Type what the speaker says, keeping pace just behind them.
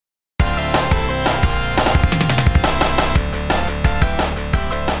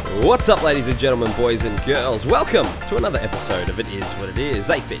What's up, ladies and gentlemen, boys and girls? Welcome to another episode of It Is What It Is,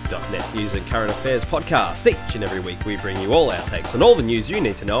 8bit.net news and current affairs podcast. Each and every week we bring you all our takes on all the news you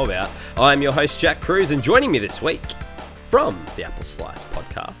need to know about. I'm your host, Jack Cruz, and joining me this week from the Apple Slice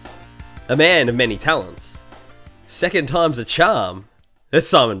podcast, a man of many talents, second time's a charm, it's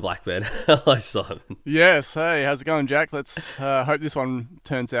Simon Blackburn. Hello, Simon. Yes, hey, how's it going, Jack? Let's hope this one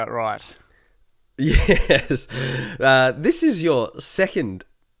turns out right. Yes, this is your second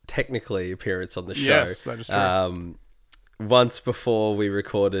technically appearance on the show. Yes, that is true. Once before we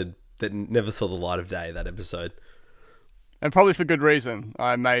recorded that never saw the light of day, that episode. And probably for good reason.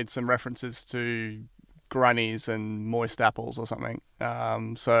 I made some references to grannies and moist apples or something.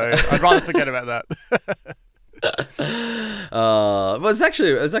 So I'd rather forget about that. But it was actually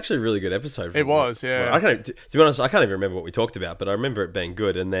a really good episode. It was, yeah. To be honest, I can't even remember what we talked about, but I remember it being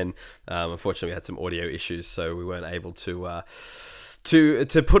good. And then, unfortunately, we had some audio issues, so we weren't able to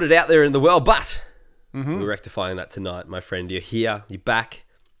put it out there in the world. But we're rectifying that tonight, my friend. You're here. You're back.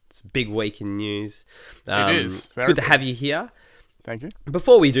 It's a big week in news. It is. It's good to have you here. Thank you.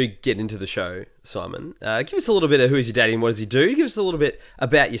 Before we do get into the show, Simon, give us a little bit of who is your daddy and what does he do. Give us a little bit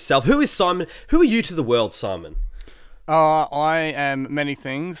about yourself. Who is Simon? Who are you to the world, Simon? I am many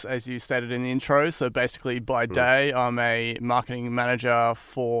things, as you stated in the intro. So basically, by day, I'm a marketing manager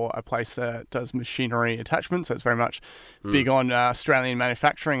for a place that does machinery attachments. So it's very much big on Australian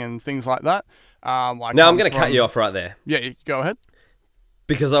manufacturing and things like that. Now, I'm going to cut you off right there. Yeah, you go ahead.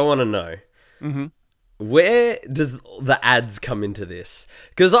 Because I want to know, where does the ads come into this?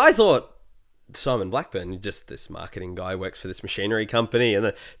 Because I thought Simon Blackburn, just this marketing guy, works for this machinery company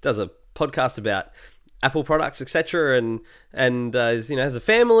and does a podcast about Apple products, etc., and has a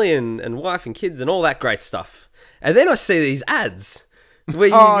family and wife and kids and all that great stuff. And then I see these ads where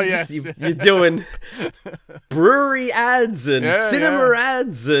you're doing brewery ads and cinema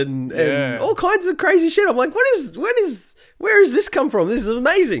ads and all kinds of crazy shit. I'm like, where has this come from? This is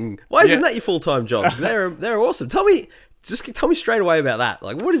amazing. Why isn't that your full-time job? They're awesome. Tell me straight away about that.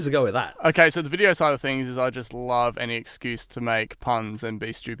 Like, what is the go with that? Okay, so the video side of things is I just love any excuse to make puns and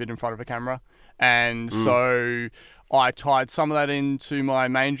be stupid in front of a camera. And so I tied some of that into my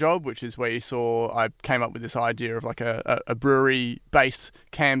main job, which is where you saw I came up with this idea of like a brewery-based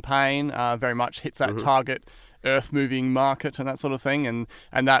campaign, very much hits that target earth-moving market and that sort of thing, and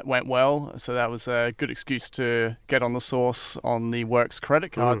that went well. So that was a good excuse to get on the sauce on the Works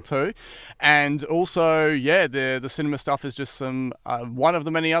credit card too. And also, the cinema stuff is just some one of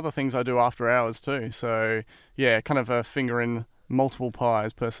the many other things I do after hours too. So yeah, kind of a finger in multiple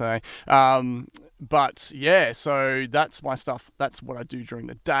pies per se. But yeah, so that's my stuff. That's what I do during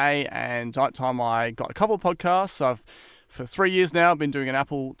the day. And nighttime, I got a couple of podcasts. For 3 years now, I've been doing an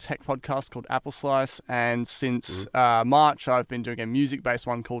Apple tech podcast called Apple Slice, and since March, I've been doing a music-based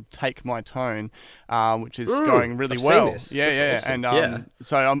one called Take My Tone, which is going really well. Seen this. Yeah. Awesome. And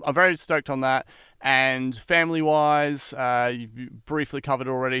so I'm very stoked on that. And family-wise, you briefly covered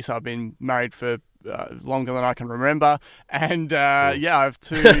already. So I've been married for longer than I can remember, and I have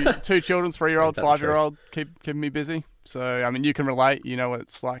two children, 3-year-old, 5-year-old, keeping me busy. So I mean, you can relate. You know what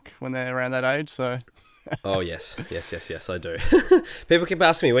it's like when they're around that age. So. Oh, yes, I do. People keep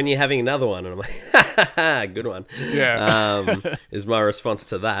asking me, when you're having another one? And I'm like, good one. Yeah. Is my response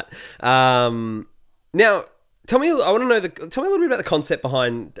to that. Now, tell me a little bit about the concept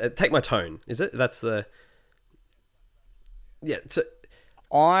behind Take My Tone. Is it? That's the... Yeah. So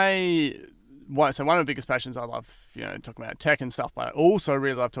one of the biggest passions, I love, talking about tech and stuff, but I also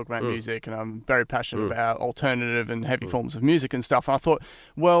really love talking about music, and I'm very passionate about alternative and heavy forms of music and stuff. And I thought,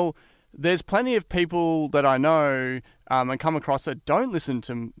 well, there's plenty of people that I know and come across that don't listen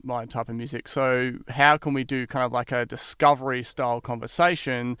to my type of music. So how can we do kind of like a discovery style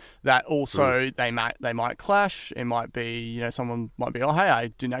conversation that also they might clash? It might be, someone might be, oh, hey, I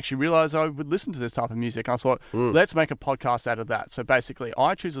didn't actually realize I would listen to this type of music. I thought, let's make a podcast out of that. So basically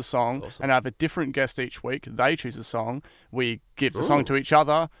I choose a song and I have a different guest each week. They choose a song. We give the song to each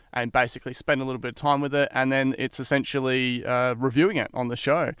other and basically spend a little bit of time with it. And then it's essentially reviewing it on the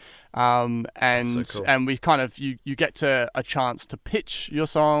show. And so cool. And we kind of, you get to a chance to pitch your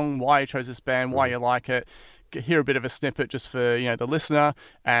song, why you chose this band, why you like it, hear a bit of a snippet just for the listener,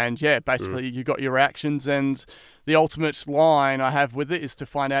 and basically you got your reactions. And the ultimate line I have with it is to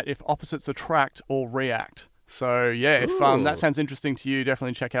find out if opposites attract or react. So if that sounds interesting to you,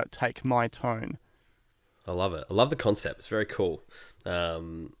 definitely check out Take My Tone. I love it. I love the concept. It's very cool. I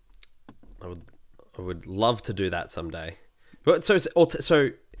would love to do that someday. But so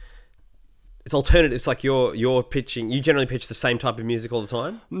it's alternative. It's like you're pitching. You generally pitch the same type of music all the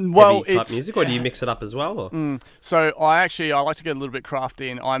time. Well, Heavy type music, or do you mix it up as well? Or? So I like to get a little bit crafty,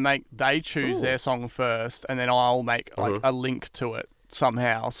 and they choose their song first, and then I'll make like a link to it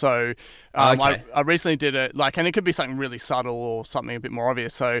somehow. So I recently did it, like, and it could be something really subtle or something a bit more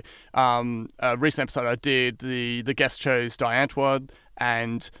obvious. So a recent episode I did, the guest chose Diantwood,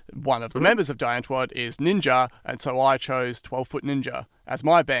 and one of the members of Diantwood is Ninja, and so I chose 12 Foot Ninja as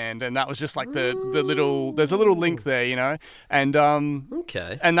my band, and that was just like the little, there's a little link there, you know, and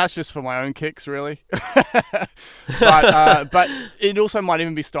and that's just for my own kicks, really. but it also might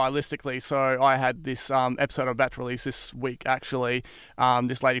even be stylistically. So I had this episode I'm about to release this week, actually.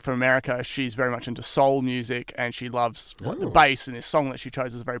 This lady from America, she's very much into soul music, and she loves the bass, and this song that she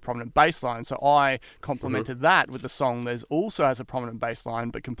chose is a very prominent bass line. So I complemented that with the song that also has a prominent bass line,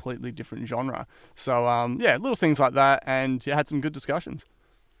 but completely different genre. So little things like that, and had some good discussions.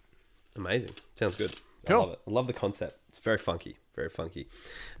 Amazing. Sounds good. Cool. I love it. I love the concept. It's very funky. Very funky.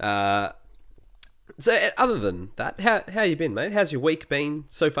 So other than that, how you been, mate? How's your week been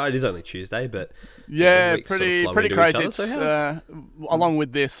so far? It is only Tuesday, but yeah, pretty crazy. Other, it's, along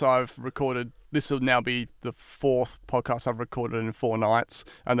with this, I've recorded. This will now be the 4th podcast I've recorded in 4 nights,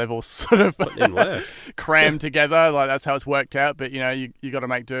 and they've all sort of crammed together. Like, that's how it's worked out. But you know, you got to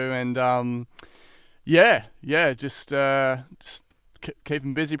make do, and just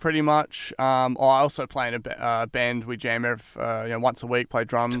keeping busy pretty much. I also play in a band. We jam once a week, play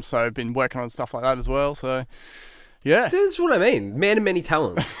drums. So I've been working on stuff like that as well. So yeah, that's what I mean. Man of many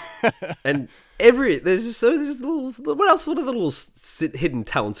talents, and there's little. What else? What other little hidden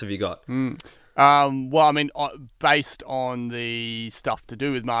talents have you got? Well, I mean, based on the stuff to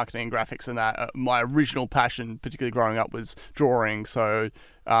do with marketing and graphics and that, my original passion, particularly growing up, was drawing. So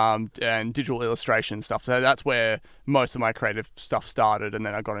and digital illustration stuff. So that's where most of my creative stuff started, and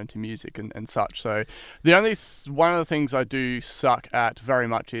then I got into music and such. So the only one of the things I do suck at very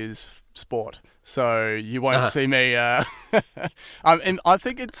much is sport. So you won't see me. And I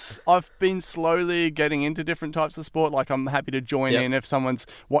think I've been slowly getting into different types of sport. Like, I'm happy to join in if someone's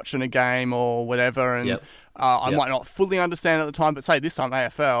watching a game or whatever, and I might not fully understand at the time. But say this time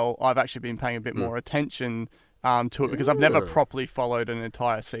AFL, I've actually been paying a bit more attention to it, because I've never properly followed an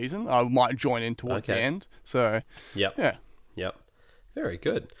entire season. I might join in towards the end. So Yep. Very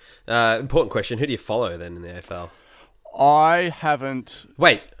good. Important question. Who do you follow then in the AFL? I haven't.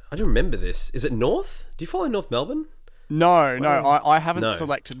 Wait, I don't remember this. Is it North? Do you follow North Melbourne? No, I haven't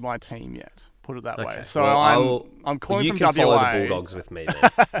selected my team yet. Put it that way. So I'm calling from WA. You can follow the Bulldogs with me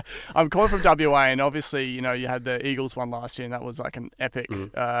then. I'm calling from WA, and obviously, you know, you had the Eagles one last year, and that was like an epic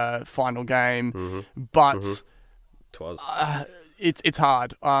final game. But it's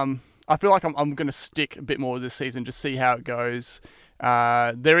hard. I feel like I'm going to stick a bit more this season, just see how it goes.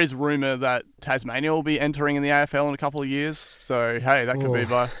 There is rumour that Tasmania will be entering in the AFL in a couple of years. So, hey, that could be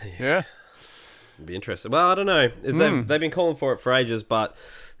It'd be interesting. Well, I don't know. They've been calling for it for ages, but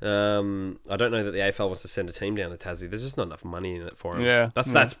I don't know that the AFL wants to send a team down to Tassie. There's just not enough money in it for them. Yeah.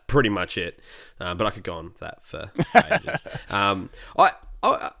 That's pretty much it. But I could go on that for ages. I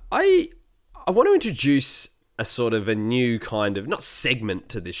want to introduce a sort of a new kind of, not segment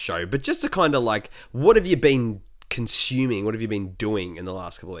to this show, but just a kind of like, what have you been consuming? What have you been doing in the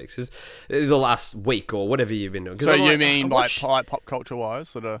last couple of weeks? The last week or whatever you've been doing. So you mean like pop culture wise,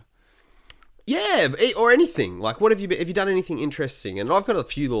 sort of? Yeah, or anything. Like, what have you done anything interesting? And I've got a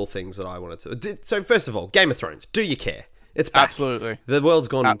few little things that I wanted to. So first of all, Game of Thrones. Do you care? It's back. Absolutely. The world's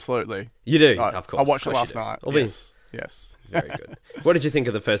gone. Absolutely. You do, of course. I watched it last night. Yes. Very good. What did you think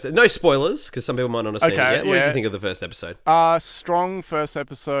of the first? No spoilers, because some people might not have seen it yet. What did you think of the first episode? Strong first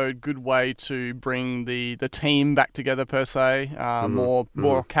episode. Good way to bring the team back together, per se.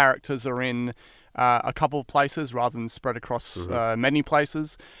 More characters are in a couple of places rather than spread across many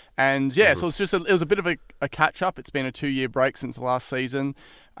places. And so it was a bit of a catch up. It's been a 2-year break since the last season.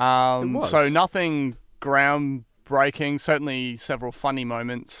 So nothing groundbreaking. Certainly several funny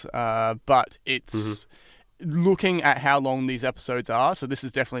moments, but it's. Looking at how long these episodes are, so this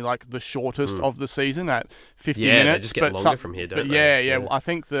is definitely like the shortest of the season at 50 minutes. Yeah, they just get longer from here, don't they? Yeah. I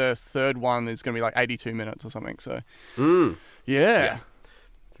think the third one is going to be like 82 minutes or something. So, yeah.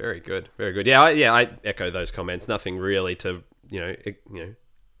 Very good, very good. Yeah, I echo those comments. Nothing really to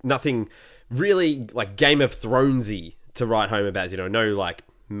nothing really like Game of Thronesy to write home about. No like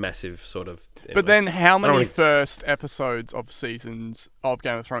massive sort of. Anyway. But then, how many first episodes of seasons of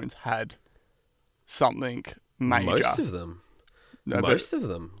Game of Thrones had something major? Most of them. Most of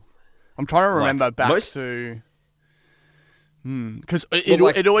them. I'm trying to remember to... Because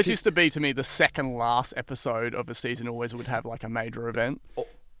it always used to be, to me, the second last episode of a season always would have like a major event.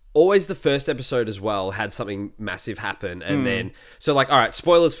 always the first episode as well had something massive happen, and then so like, all right,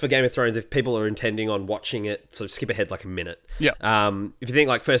 spoilers for Game of Thrones if people are intending on watching it, so skip ahead like a minute. Yeah. If you think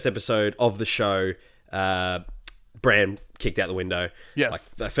like first episode of the show, Bran kicked out the window. Yes. Like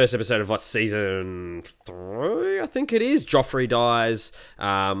the first episode of what, season 3, I think it is. Joffrey dies.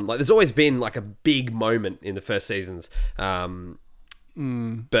 Like there's always been like a big moment in the first seasons. But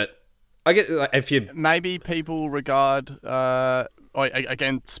I get like, if you maybe people regard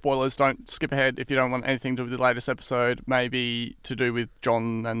again, spoilers, don't skip ahead if you don't want anything to do with the latest episode, maybe to do with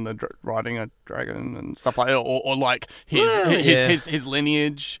Jon and the riding a dragon and stuff like that, or like his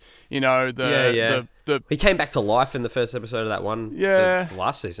lineage, you know, the he came back to life in the first episode of that one, the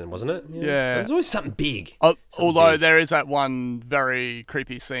last season, wasn't it? Yeah. There's always something big. Although there is that one very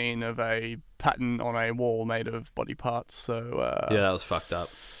creepy scene of a pattern on a wall made of body parts, so yeah, that was fucked up.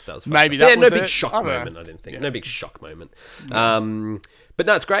 Maybe that was no big it. shock moment. I didn't think no big shock moment. But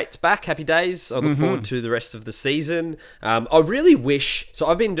no, it's great. It's back. Happy days. I look forward to the rest of the season. I really wish. So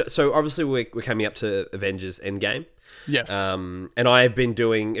obviously we're coming up to Avengers Endgame. Yes. And I have been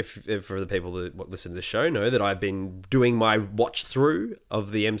doing, if for the people that listen to the show know that I've been doing my watch through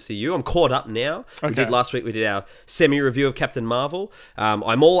of the MCU. I'm caught up now. Okay. Last week we did our semi-review of Captain Marvel.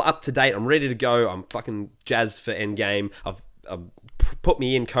 I'm all up to date. I'm ready to go. I'm fucking jazzed for Endgame. I've put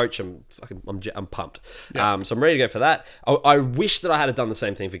me in, coach. I'm pumped. Yeah. So I'm ready to go for that. I wish that I had done the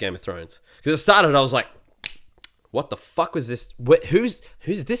same thing for Game of Thrones, because it started, I was like, what the fuck was this? Who's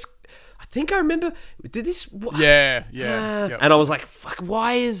this? I think I remember. Did this? Yeah. And I was like, fuck,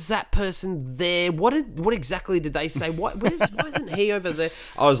 why is that person there? What exactly did they say? Why isn't he over there?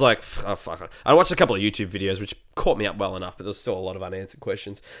 I was like, oh, fuck. I watched a couple of YouTube videos, which caught me up well enough, but there's still a lot of unanswered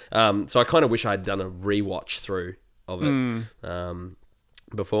questions. So I kind of wish I'd done a rewatch through of it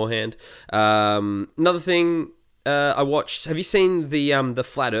beforehand. Another thing I watched. Have you seen the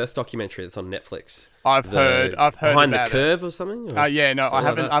Flat Earth documentary that's on Netflix? I've heard Behind about the Curve or something. Or yeah, no, I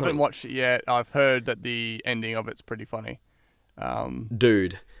something like haven't watched it yet. I've heard that the ending of it's pretty funny.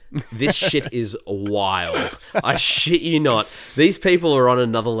 Dude, this shit is wild. I shit you not. These people are on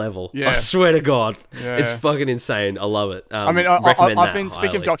another level. Yeah. I swear to God. Yeah. It's fucking insane. I love it. I mean, recommend I've that been,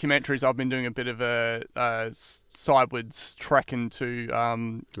 speaking of highly. documentaries, I've been doing a bit of a sidewards trek into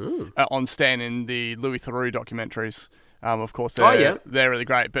on Stan in the Louis Theroux documentaries. Of course, they're really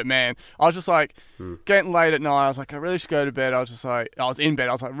great. But man, I was just like getting late at night. I was like, I really should go to bed. I was in bed.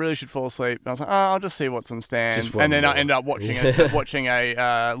 I was like, really should fall asleep. And I was like, I'll just see what's on Stan. And then I ended up watching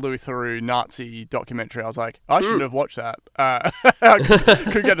a Louis Theroux Nazi documentary. I was like, I should have watched that. I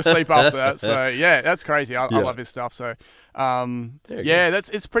couldn't get to sleep after that. So yeah, that's crazy. I love his stuff. So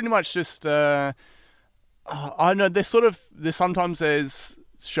it's pretty much just. I know there's sometimes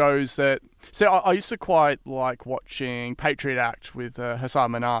shows that. So I used to quite like watching Patriot Act with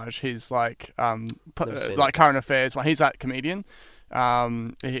Hassan Minhaj. His like current affairs. He's that comedian.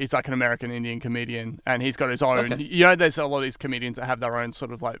 He's like an American Indian comedian, and he's got his own. Okay. You know, there's a lot of these comedians that have their own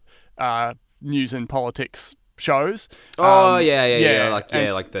sort of like news and politics shows. Like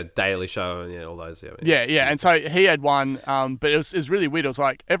the Daily Show and all those. Yeah. And so he had one, but it was really weird. It was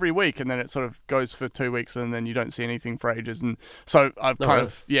like every week, and then it sort of goes for 2 weeks, and then you don't see anything for ages. And so I've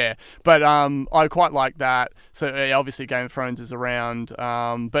but I quite like that. So obviously Game of Thrones is around,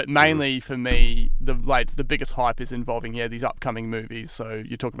 but mainly for me, the biggest hype is involving these upcoming movies. So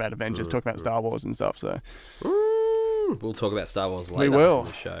you talk about Avengers, talk about Star Wars and stuff. So. We'll talk about Star Wars later. We will. On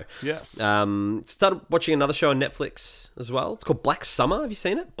the show. Yes. Started watching another show on Netflix as well. It's called Black Summer. Have you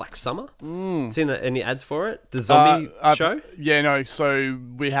seen it? Black Summer? Seen any ads for it? The zombie show? Yeah, no. So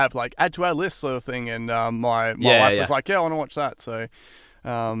we have like add to our list sort of thing, and my wife was like, I want to watch that. So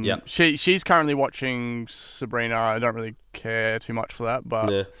she's currently watching Sabrina. I don't really care too much for that,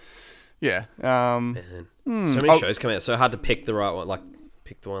 but yeah. So many shows come out. So hard to pick the right one, like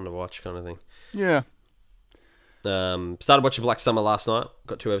pick the one to watch kind of thing. Yeah. Started watching Black Summer last night.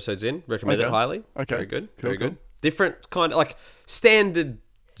 Got 2 episodes in. Recommend it highly. Okay. Very good. Cool, Very good. Different kind of like standard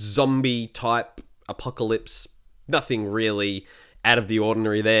zombie type apocalypse. Nothing really out of the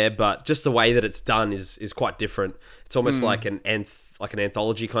ordinary there, but just the way that it's done is quite different. It's almost like an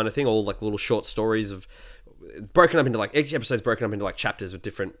anthology kind of thing, all like little short stories of broken up into like each episode's broken up into like chapters with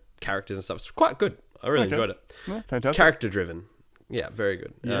different characters and stuff. It's quite good. I really enjoyed it. Yeah, fantastic. Character driven. Yeah, very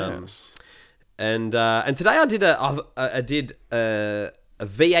good. Yes. And today I did a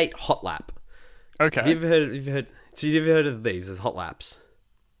V8 hot lap. Okay. Have you ever heard of these as hot laps?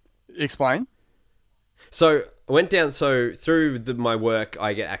 Explain. So I went down. So through my work,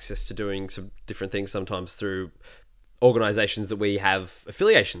 I get access to doing some different things sometimes through organisations that we have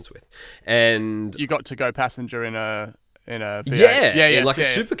affiliations with, and you got to go passenger in a Yeah, yeah, like a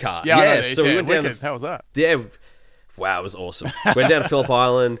supercar. Yeah, I know yeah. these, So we yeah. went down. Wicked. How was that? Yeah. Wow, it was awesome. Went down to Phillip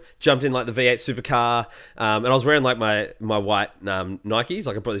Island, jumped in like the V8 supercar, and I was wearing like my white Nikes.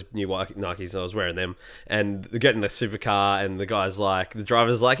 Like I brought these new white Nikes, and I was wearing them. And getting the supercar, and the driver's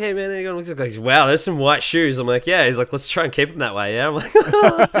like, "Hey man, how you going?" He's like, "Wow, there's some white shoes." I'm like, "Yeah." He's like, "Let's try and keep them that way." Yeah, I'm like,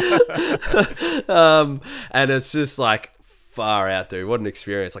 and it's just like far out, dude. What an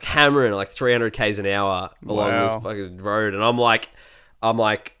experience! Like hammering like 300 k's an hour along this fucking road, and I'm like, oh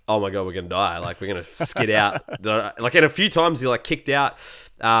my god, we're gonna die! Like we're gonna skid out. Like, and a few times he like kicked out,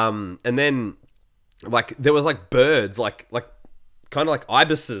 and then like there was like birds, like kind of like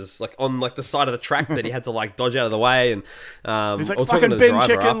ibises, like on like the side of the track that he had to like dodge out of the way. And he's like I was talking fucking to the bin driver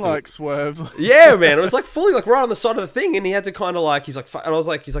chicken, after. like swerves. Yeah, man, it was like fully like right on the side of the thing, and he had to kind of like, he's like, and I was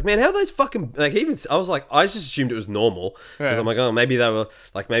like, he's like, man, how are those fucking like? Even I was like, I just assumed it was normal because I'm like, oh, maybe they were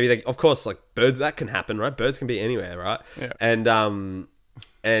like, of course, like birds, that can happen, right? Birds can be anywhere, right? Yeah.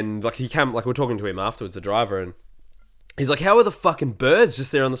 And like he came, like we're talking to him afterwards, the driver, and he's like, how are the fucking birds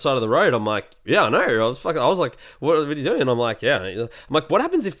just there on the side of the road? I'm like, yeah, I know. I was like, what are you doing? And I'm like, yeah. I'm like, what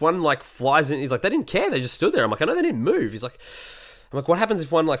happens if one like flies in? He's like, they didn't care. They just stood there. I'm like, I know they didn't move. I'm like, what happens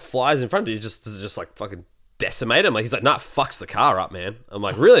if one like flies in front of you? Does it just like fucking decimate him? Like, he's like, nah, it fucks the car up, man. I'm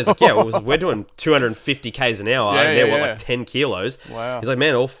like, really? He's like, yeah, we're doing 250 k's an hour. Yeah, and they're yeah. like 10 kilos. Wow. He's like, man,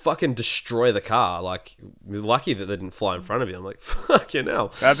 it'll fucking destroy the car. Like, you're lucky that they didn't fly in front of you. I'm like, fucking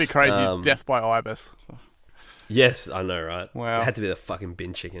hell. That'd be crazy. Death by ibis. Yes, I know, right? Wow. It had to be the fucking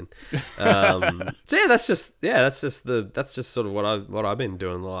bin chicken. So yeah, that's just sort of what I've been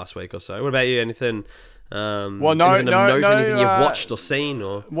doing the last week or so. What about you? Anything? Well, anything you've watched or seen,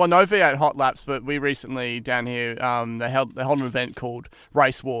 or well, no V8 hot laps, but we recently down here they held an event called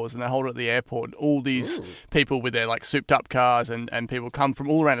Race Wars, and they hold it at the airport. All these people with their like souped up cars, and people come from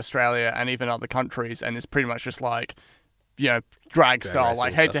all around Australia and even other countries, and it's pretty much just like, you know, drag style,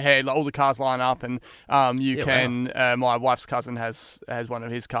 like head to head, like all the cars line up, and my wife's cousin has one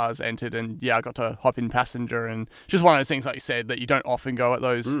of his cars entered, and I got to hop in passenger, and just one of those things, like you said, that you don't often go at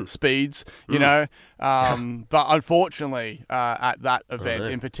those speeds, you know. But unfortunately, at that event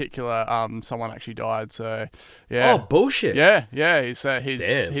in particular, someone actually died. So yeah. Oh, bullshit. Yeah.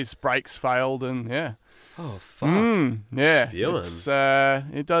 His brakes failed, and yeah. Oh fuck! Yeah, Spewing.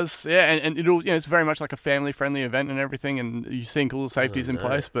 It does. Yeah, and it'll, it's very much like a family-friendly event and everything, and you think all the safeties in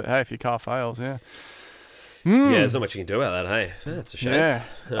place. But hey, if your car fails, yeah, there's not much you can do about that. Hey, that's a shame. Yeah.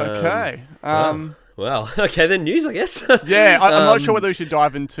 Okay. Well, okay, then news, I guess. Yeah, I'm not sure whether we should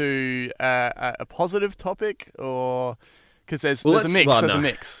dive into a positive topic or because there's a mix. Well, there's a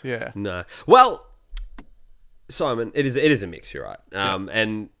mix. Yeah. No. Well, Simon, it is a mix. You're right.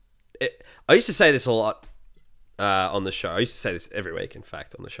 And I used to say this a lot on the show. I used to say this every week, in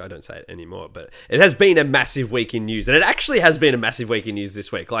fact, on the show. I don't say it anymore, but it has been a massive week in news, and it actually has been a massive week in news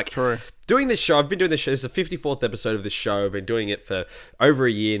this week. Like, true. Doing this show, I've been doing this show. This is the 54th episode of this show. I've been doing it for over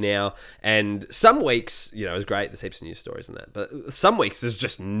a year now, and some weeks, it's great. There's heaps of news stories and that, but some weeks there's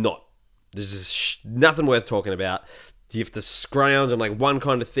just nothing worth talking about. You have to scrounge on like one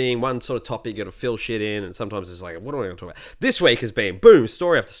kind of thing, one sort of topic, you got to fill shit in, and sometimes it's like, what am I going to talk about? This week has been, boom,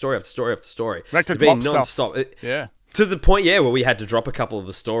 story after story after story after story. It's been non-stop. Yeah. To the point, where we had to drop a couple of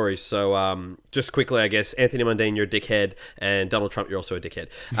the stories. So just quickly, I guess, Anthony Mundine, you're a dickhead, and Donald Trump, you're also a dickhead.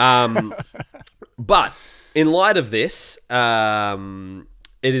 But in light of this, it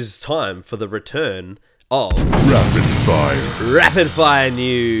is time for the return of Rapid Fire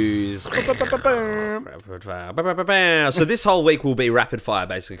News. Rapid Fire. So this whole week will be Rapid Fire,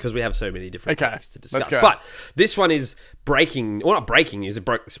 basically, because we have so many different topics to discuss. Let's go. But this one is breaking, well, not breaking news. It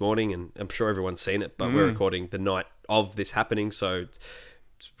broke this morning, and I'm sure everyone's seen it, but we're recording the night of this happening, so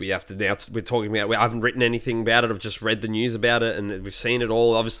we have to now. We're talking about. I haven't written anything about it. I've just read the news about it, and we've seen it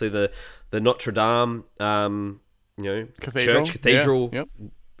all. Obviously, the Notre Dame, cathedral,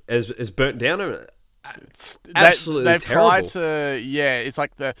 is burnt down. Absolutely they've terrible. tried to, it's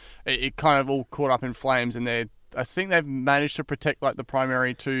like it kind of all caught up in flames, and I think they've managed to protect like the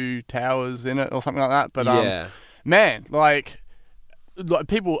primary two towers in it or something like that. But man, like a lot of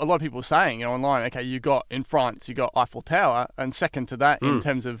people saying online, okay, in France you got Eiffel Tower, and second to that in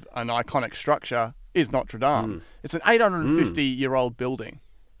terms of an iconic structure is Notre Dame. It's an 850-year-old building.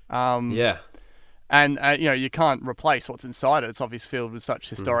 And, you can't replace what's inside it. It's obviously filled with such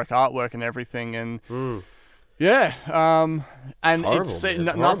historic artwork and everything. And, and horrible, it's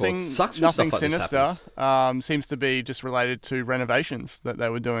nothing sinister. Seems to be just related to renovations that they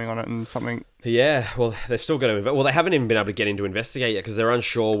were doing on it and something. Yeah, well, they've still got to... Well, they haven't even been able to get in to investigate yet because they're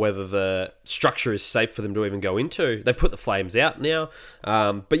unsure whether the structure is safe for them to even go into. They put the flames out now.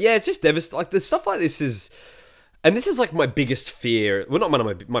 But yeah, it's just devastating. Like, the stuff like this is... And this is like my biggest fear. Well, not one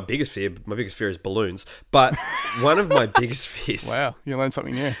of my biggest fear. My biggest fear is balloons. But one of my biggest fears. Wow, you learned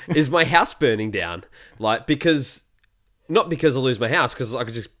something new. Is my house burning down. Like, not because I lose my house, because I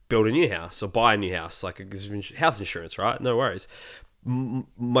could just build a new house or buy a new house. Like, house insurance, right? No worries.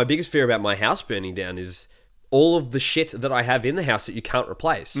 My biggest fear about my house burning down is all of the shit that I have in the house that you can't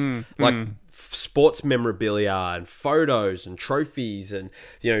replace. Sports memorabilia and photos and trophies and,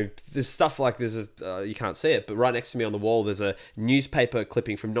 there's stuff like you can't see it, but right next to me on the wall there's a newspaper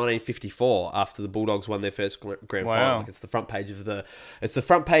clipping from 1954 after the Bulldogs won their first grand final. Like, it's the front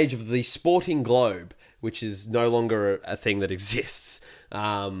page of the Sporting Globe, which is no longer a thing that exists.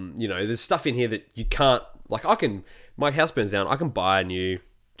 There's stuff in here that you can't, like, my house burns down, I can buy a new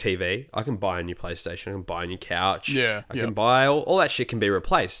TV, I can buy a new PlayStation, I can buy a new couch, I can buy all that shit can be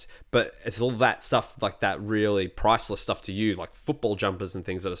replaced, but it's all that stuff, like that really priceless stuff to you, like football jumpers and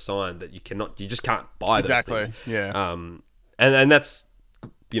things that are signed that you just can't buy those things. And that's,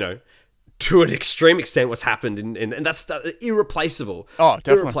 to an extreme extent what's happened and that's irreplaceable. Oh,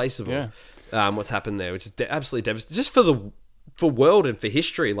 definitely. Irreplaceable. What's happened there, which is absolutely devastating just for world and for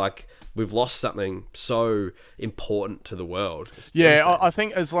history. Like, we've lost something so important to the world. I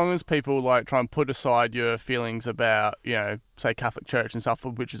think as long as people like try and put aside your feelings about, say Catholic Church and stuff,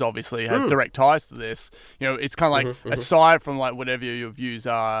 which is obviously has direct ties to this, it's kind of like aside from like whatever your views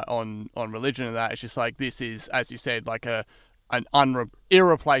are on religion and that, it's just like this is, as you said, like an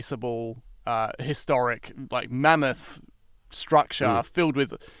irreplaceable, historic, like mammoth structure filled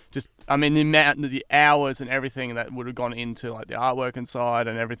with just, the amount of the hours and everything that would have gone into like the artwork inside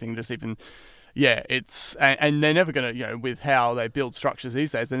and everything, just even, it's, and they're never going to, with how they build structures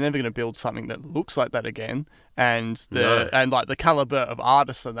these days, they're never going to build something that looks like that again. And and like the caliber of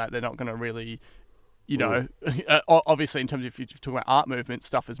artists and that, they're not going to really, obviously in terms of, if you're talking about art movement,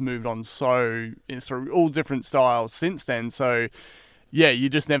 stuff has moved on so through all different styles since then. So you're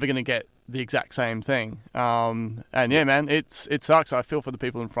just never going to get the exact same thing. Man, it sucks. I feel for the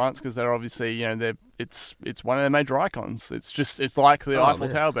people in France because they're obviously, it's one of their major icons. It's like the Eiffel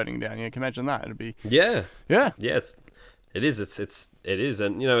Tower burning down. You can imagine that. It'd be it is,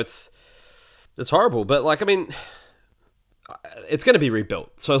 and it's horrible. But like, it's going to be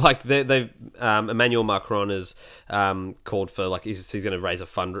rebuilt. So like they've Emmanuel Macron has called for, like, he's going to raise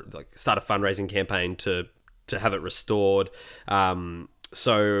start a fundraising campaign to have it restored.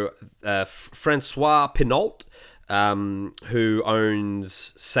 So Francois Pinault, who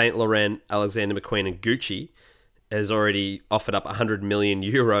owns Saint Laurent, Alexander McQueen, and Gucci, has already offered up 100 million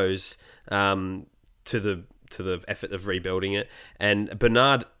euros to the effort of rebuilding it. And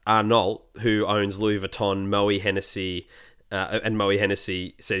Bernard Arnault, who owns Louis Vuitton, Moët Hennessy, and Moët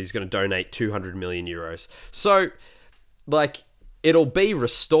Hennessy, said he's going to donate 200 million euros. So, like, it'll be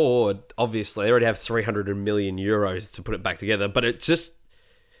restored, obviously. They already have 300 million euros to put it back together. But it just,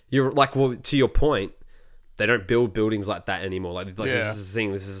 you're like, well, to your point, they don't build buildings like that anymore. Like This is a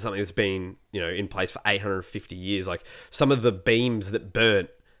thing. This is something that's been, in place for 850 years. Like, some of the beams that burnt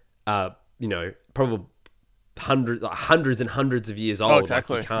are, probably hundreds and hundreds of years old. Oh,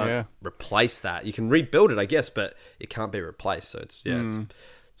 exactly. Like, you can't replace that. You can rebuild it, I guess, but it can't be replaced. So it's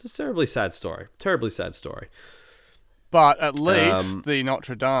a terribly sad story. Terribly sad story. But at least the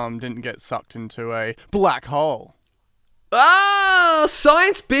Notre Dame didn't get sucked into a black hole.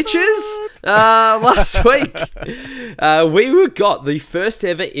 Science, bitches! Last week, we got the first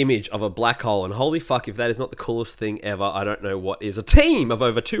ever image of a black hole, and holy fuck, if that is not the coolest thing ever, I don't know what is. A team of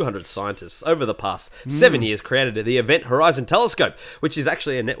over 200 scientists over the past 7 years created the Event Horizon Telescope, which is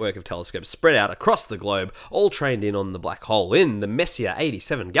actually a network of telescopes spread out across the globe, all trained in on the black hole in the Messier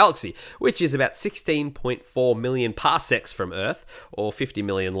 87 galaxy, which is about 16.4 million parsecs from Earth, or 50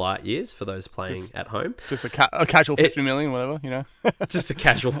 million light years for those playing at home. Just a casual 50 million, whatever, Just a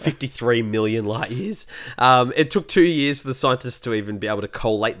casual 53 million light years. It took 2 years for the scientists to even be able to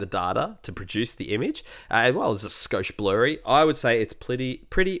collate the data to produce the image. Well, it's a skosh blurry. I would say it's pretty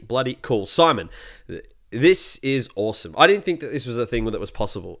bloody cool. Simon, this is awesome. I didn't think that this was a thing that was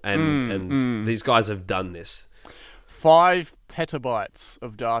possible, and these guys have done this. 5 petabytes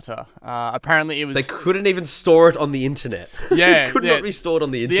of data. Apparently it was... They couldn't even store it on the internet. Yeah. It could not be stored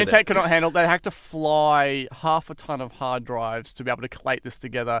on the internet. The internet could not handle it. They had to fly half a ton of hard drives to be able to collate this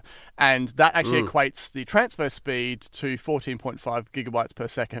together. And that actually equates the transfer speed to 14.5 gigabytes per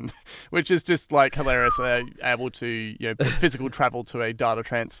second, which is just like hilarious. They're able to put physical travel to a data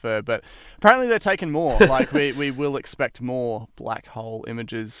transfer. But apparently they're taking more. Like we will expect more black hole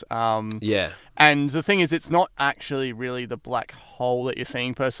images. And the thing is, it's not actually really the black hole that you're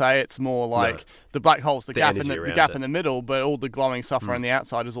seeing per se. It's more like the black hole's the gap in the middle, but all the glowing stuff around the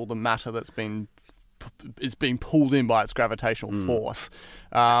outside is all the matter that's been is being pulled in by its gravitational force.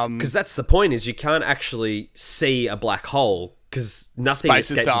 Because that's the point, is you can't actually see a black hole because nothing Space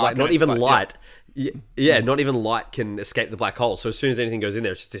is escapes dark light, and not it's even black, light. Yeah, not even light can escape the black hole. So as soon as anything goes in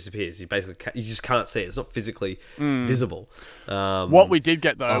there, it just disappears. You just can't see it. It's not physically visible. What we did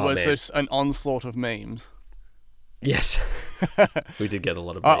get though was man. just an onslaught of memes. Yes, we did get a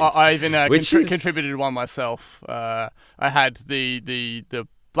lot of. I even Which is- contributed one myself. I had the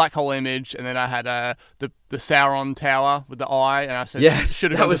black hole image, and then I had the Sauron tower with the eye, and I said, Yes,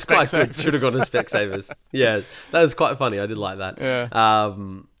 should have that gone was to quite good. Specsavers. Should have gone to Specsavers. Yeah, that was quite funny. I did like that. Yeah.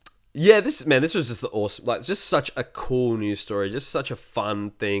 Yeah, this was just the awesome, like, just such a cool news story, just such a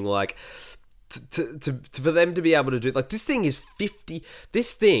fun thing, like, for them to be able to do, like, this thing is 50,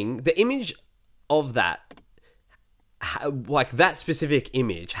 this thing, the image of that, like, that specific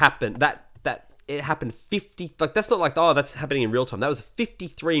image happened, it happened 50, like, that's not like, oh, that's happening in real time, that was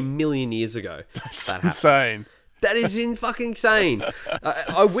 53 million years ago. That's that happened. insane. That is fucking insane.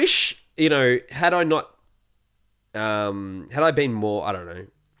 I wish, had I not, had I been more, I don't know,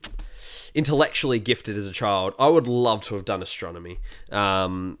 intellectually gifted as a child, I would love to have done astronomy.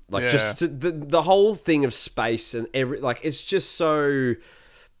 Just the whole thing of space and it's just so,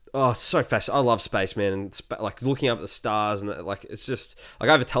 it's so fascinating. I love space, man, and like looking up at the stars and like it's just like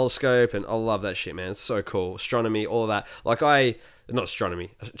I have a telescope and I love that shit, man. It's so cool. Astronomy, all of that. Like not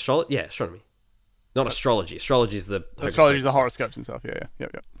astronomy, astronomy. Not astrology. Astrology is the horoscopes and stuff. Yeah.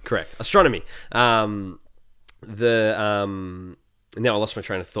 Correct. Astronomy. Now I lost my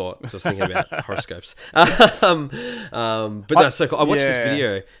train of thought, so I was thinking about horoscopes. But no, so cool. I watched this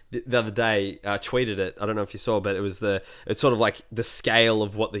video the other day. I tweeted it. I don't know if you saw, but it's sort of like the scale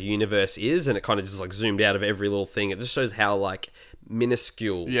of what the universe is, and it kind of just like zoomed out of every little thing. It just shows how like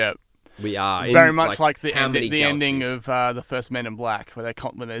minuscule we are. Very much like the galaxies. ending of the first Men in Black, where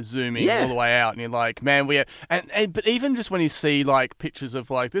they're zooming all the way out, and you're like, man, we are. And but even just when you see like pictures of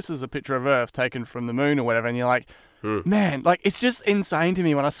like, this is a picture of Earth taken from the moon or whatever, and you're like, man, like it's just insane to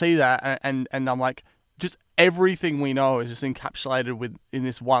me when I see that, and I'm like, just everything we know is just encapsulated in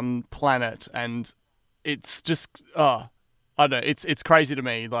this one planet, and it's just I don't know, it's crazy to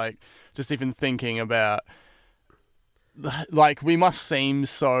me, like just even thinking about, like we must seem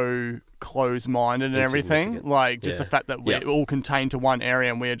so close-minded and everything, like just the fact that we're all contained to one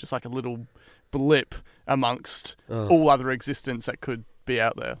area and we're just like a little blip amongst all other existence that could be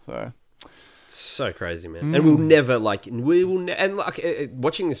out there. So crazy, man. And we'll never watching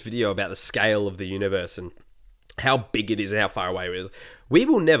this video about the scale of the universe and how big it is and how far away it is, we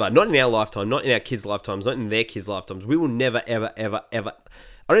will never, not in our lifetime, not in our kids' lifetimes, not in their kids' lifetimes, we will never, ever, ever, ever,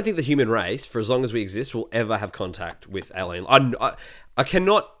 I don't think the human race, for as long as we exist, will ever have contact with alien. I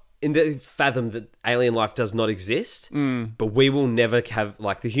cannot fathom that alien life does not exist, but we will never have,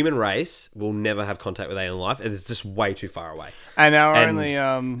 like, the human race will never have contact with alien life. It's just way too far away. And our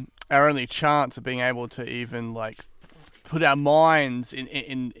only chance of being able to even like put our minds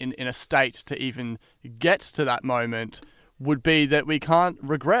in a state to even get to that moment would be that we can't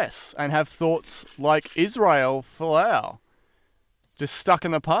regress and have thoughts like Israel Folau. Just stuck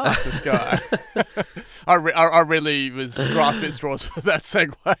in the past, this guy. I really was grasping at straws for that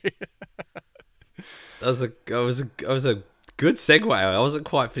segue. That was a good segue. I wasn't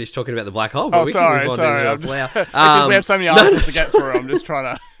quite finished talking about the black hole. But sorry. We have so many articles to get through. I'm just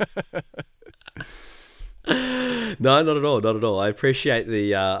trying to. No, not at all. I appreciate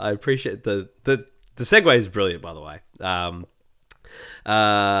the segue is brilliant, by the way.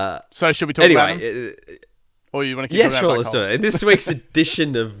 So should we talk about him? Or you want to keep talking about let's do it. In this week's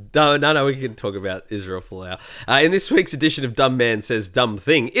edition of... No, we can talk about Israel Folau. In this week's edition of Dumb Man Says Dumb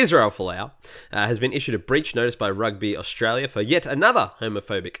Thing, Israel Folau has been issued a breach notice by Rugby Australia for yet another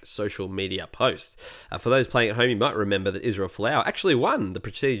homophobic social media post. For those playing at home, you might remember that Israel Folau actually won the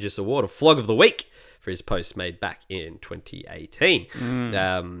prestigious award of Flog of the Week for his post made back in 2018.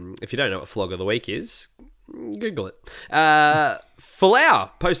 If you don't know what Flog of the Week is... Google it. Folau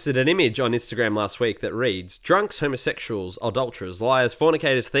posted an image on Instagram last week that reads, "Drunks, homosexuals, adulterers, liars,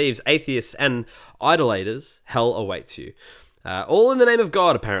 fornicators, thieves, atheists, and idolaters, hell awaits you." All in the name of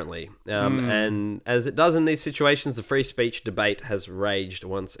God, apparently. And as it does in these situations, the free speech debate has raged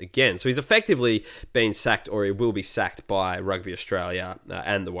once again. So he's effectively been sacked, or he will be sacked by Rugby Australia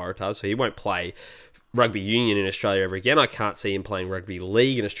and the Waratahs. So he won't play rugby union in Australia ever again. I can't see him playing rugby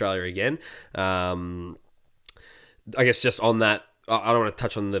league in Australia again. I guess just on that, I don't want to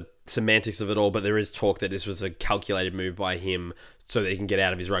touch on the semantics of it all, but there is talk that this was a calculated move by him so that he can get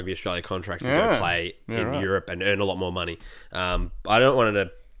out of his Rugby Australia contract and go play in Europe and earn a lot more money. I don't want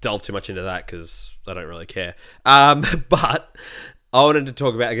to delve too much into that because I don't really care. But I wanted to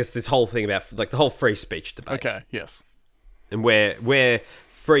talk about, I guess, this whole thing about like the whole free speech debate. Okay. Yes. And where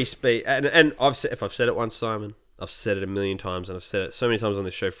free speech, and I've said, if I've said it once, Simon, I've said it a million times, and I've said it so many times on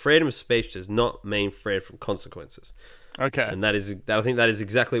the show. Freedom of speech does not mean freedom from consequences. Okay. And I think that is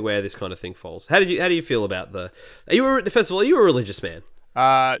exactly where this kind of thing falls. How do you feel about first of all, are you a religious man?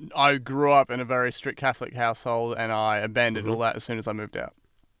 I grew up in a very strict Catholic household, and I abandoned all that as soon as I moved out.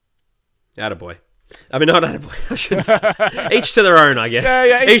 Attaboy. I mean, not attaboy. I shouldn't say. Each to their own, I guess.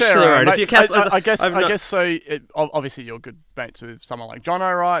 Yeah, each to their own. If you're Catholic, I guess so. Obviously, you're good mates with someone like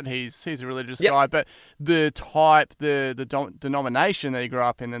Jono, right? He's a religious guy, but the denomination that he grew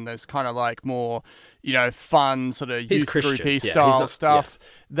up in, and there's kind of like more, fun sort of youth groupy style stuff.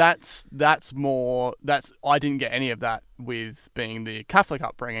 Yeah. That's more. I didn't get any of that with being the Catholic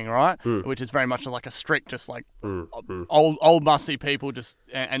upbringing, right? Which is very much like a strict, just like old musty people, just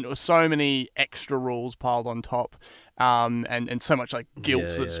and so many extra rules piled on top, and so much like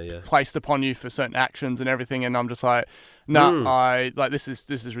guilt that's placed upon you for certain actions and everything. And I'm just like, I like this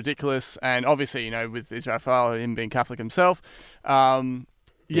is ridiculous. And obviously, with Israel Folau, him being Catholic himself,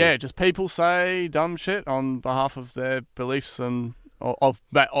 just people say dumb shit on behalf of their beliefs and.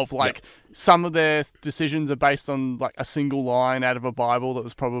 Some of their decisions are based on like a single line out of a Bible that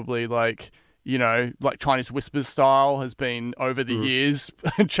was probably like Chinese whispers style has been over the years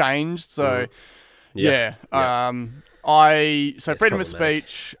changed. So freedom of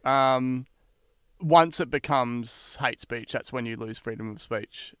speech. Once it becomes hate speech, that's when you lose freedom of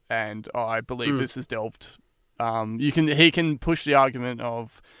speech. And I believe this is delved. He can push the argument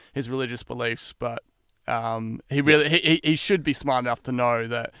of his religious beliefs, but. He should be smart enough to know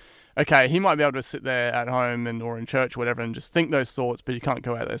that, okay, he might be able to sit there at home or in church or whatever and just think those thoughts, but he can't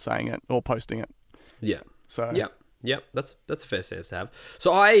go out there saying it or posting it. Yeah. So. Yeah. That's a fair stance to have.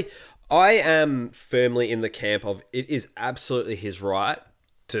 So I am firmly in the camp of it is absolutely his right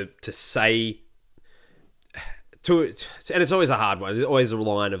to say. And it's always a hard one. There's always a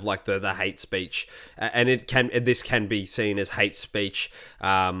line of like the hate speech, and this can be seen as hate speech.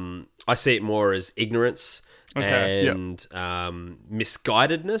 I see it more as ignorance and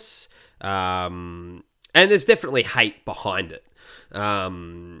misguidedness, and there's definitely hate behind it.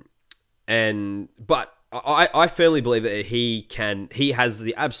 But I firmly believe that he has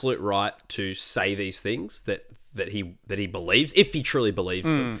the absolute right to say these things that he believes, if he truly believes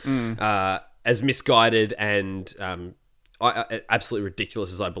them. As misguided and absolutely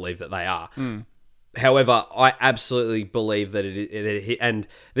ridiculous as I believe that they are. However, I absolutely believe that and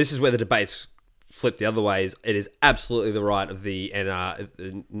this is where the debates flip the other way, is it is absolutely the right of the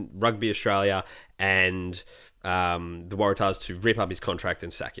Rugby Australia and the Waratahs to rip up his contract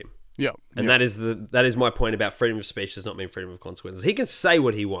and sack him. That is my point about freedom of speech does not mean freedom of consequences. He can say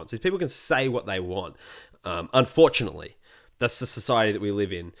what he wants. These people can say what they want. Unfortunately, that's the society that we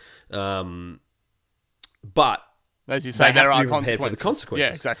live in. But as you say, there are consequences. For the consequences.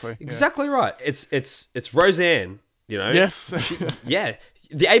 Yeah, exactly. Exactly right. It's Roseanne. Yes.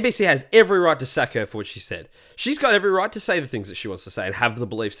 The ABC has every right to sack her for what she said. She's got every right to say the things that she wants to say and have the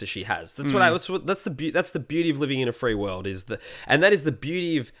beliefs that she has. That's that's the beauty of living in a free world and that is the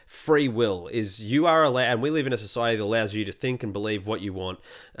beauty of free will is you are allowed, and we live in a society that allows you to think and believe what you want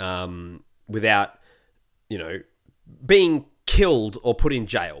without being killed or put in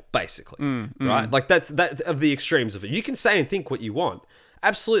jail, basically, right? Like that's of the extremes of it. You can say and think what you want,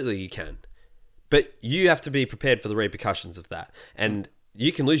 absolutely you can, but you have to be prepared for the repercussions of that, and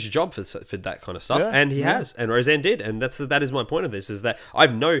you can lose your job for that kind of stuff. And he has, and Roseanne did, and that is my point of this, is that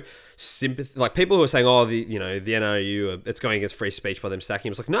I've no sympathy. Like people who are saying, "Oh, the NRU, it's going against free speech by them sacking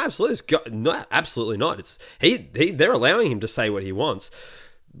him." It's like, no, absolutely not. It's they're allowing him to say what he wants,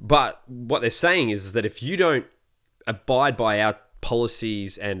 but what they're saying is that if you don't abide by our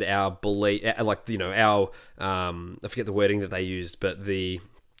policies and our belief, our I forget the wording that they used, but the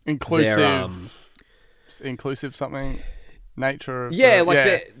inclusive something nature of their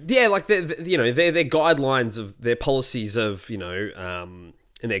guidelines of their policies of and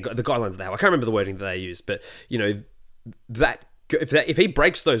the guidelines they have. I can't remember the wording that they used, but that. If he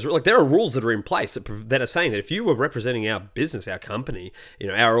breaks those, like there are rules that are in place that are saying that if you were representing our business, our company,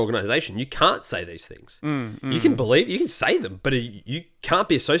 our organization, you can't say these things. You can say them, but you can't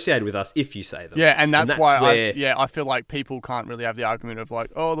be associated with us if you say them. Yeah, and that's why I feel like people can't really have the argument of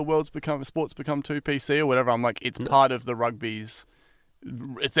like, oh, sports become too PC or whatever. I'm like, it's part of the rugby's,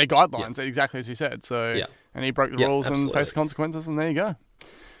 it's their guidelines, exactly as you said. So, and he broke the rules and faced the consequences, and there you go.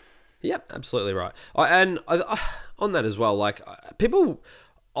 Yep, absolutely right. On that as well, like people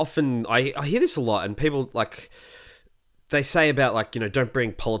often, I hear this a lot, and people like they say about like, don't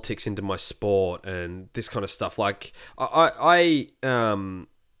bring politics into my sport and this kind of stuff. Like I'm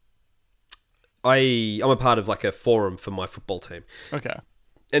a part of like a forum for my football team. Okay.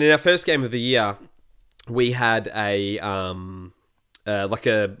 And in our first game of the year, we had a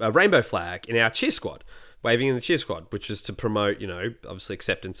rainbow flag in our cheer squad, waving in the cheer squad, which was to promote, obviously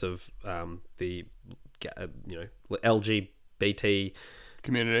acceptance of the LGBT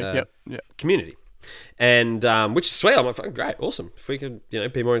community. Community. And which is sweet. I'm like, great, awesome. If we can,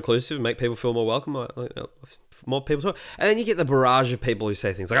 be more inclusive and make people feel more welcome, more people talk. And then you get the barrage of people who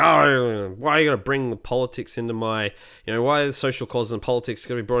say things like, "Oh, why are you going to bring the politics into my, why are the social causes and politics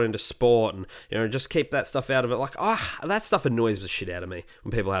going to be brought into sport? And just keep that stuff out of it." Like, that stuff annoys the shit out of me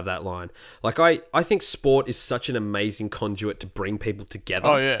when people have that line. Like, I think sport is such an amazing conduit to bring people together.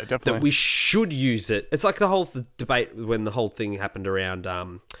 Oh yeah, definitely. That we should use it. It's like the whole debate when the whole thing happened around.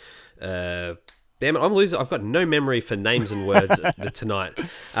 Damn it, I'm losing. I've got no memory for names and words tonight.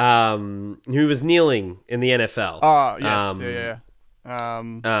 Who was kneeling in the NFL? Oh, yes.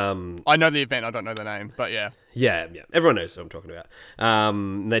 I know the event. I don't know the name, but yeah. Yeah. Everyone knows who I'm talking about.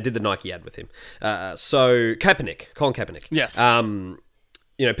 They did the Nike ad with him. So Colin Kaepernick. Yes.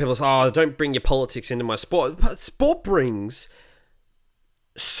 People say, "Oh, don't bring your politics into my sport." But sport brings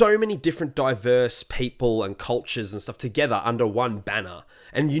so many different diverse people and cultures and stuff together under one banner.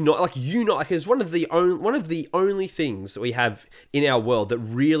 And it's one of the only things that we have in our world that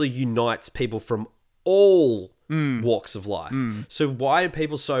really unites people from all walks of life. So why are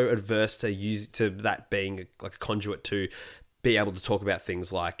people so adverse to that being like a conduit to be able to talk about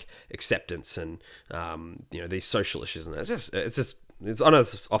things like acceptance and these social issues? And I know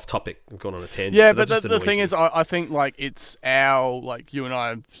it's off topic. I've gone on a tangent. Yeah, but the thing is, I think like it's you and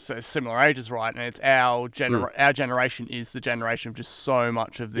I are similar ages, right? And it's our generation is the generation of just so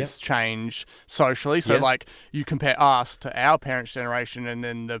much of this change socially. So like you compare us to our parents' generation and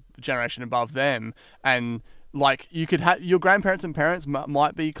then the generation above them, and like you could have your grandparents and parents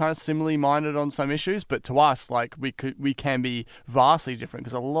might be kind of similarly minded on some issues, but to us, like we can be vastly different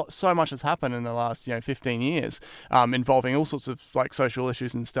because so much has happened in the last 15 years, involving all sorts of like social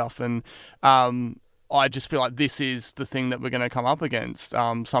issues and stuff. And I just feel like this is the thing that we're going to come up against.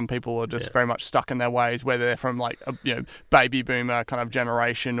 Some people are just very much stuck in their ways, whether they're from like a baby boomer kind of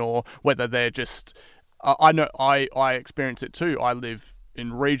generation or whether they're just. I know I experience it too. I live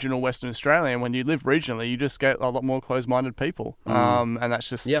in regional Western Australia, and when you live regionally, you just get a lot more closed-minded people, and that's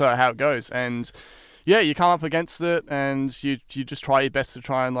just sort of how it goes. And you come up against it, and you just try your best to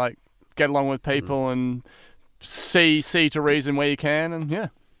try and like get along with people and see to reason where you can, and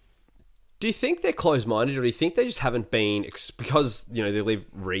Do you think they're closed-minded, or do you think they just haven't been because they live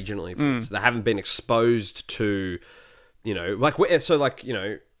regionally? They haven't been exposed to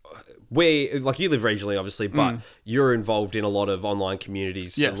where, like, you live regionally, obviously, but you're involved in a lot of online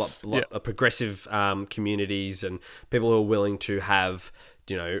communities, yes, a lot of progressive communities, and people who are willing to have,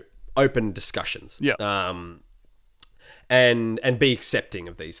 open discussions, and be accepting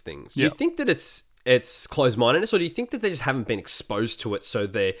of these things. Do you think that it's closed-mindedness, or do you think that they just haven't been exposed to it, so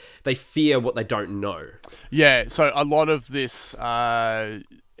they fear what they don't know? Yeah, so a lot of this,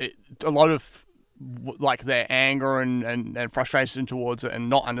 like their anger and frustration towards it and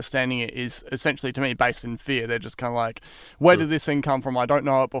not understanding it is essentially, to me, based in fear. They're just kind of like, where did this thing come from? I don't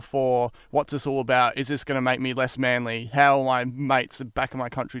know it before. What's this all about? Is this going to make me less manly? How are my mates back in my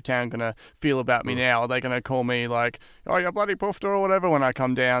country town going to feel about me now? Are they going to call me like, "Oh, you're bloody poofed," or whatever when I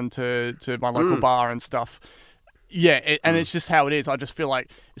come down to my local bar and stuff? Yeah, and it's just how it is. I just feel like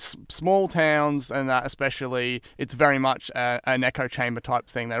small towns and that especially, it's very much an echo chamber type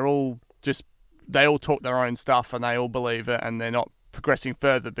thing. They all talk their own stuff and they all believe it, and they're not progressing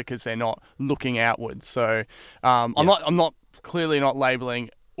further because they're not looking outwards. So I'm not clearly not labeling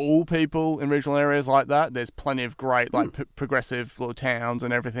all people in regional areas like that. There's plenty of great progressive little towns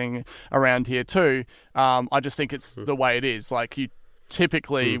and everything around here too. I just think it's the way it is. Like you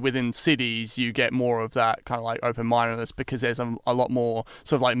typically within cities, you get more of that kind of like open-mindedness because there's a lot more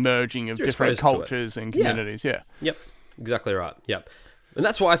sort of like merging of different cultures and communities. Yeah. Yep. Exactly right. Yep. And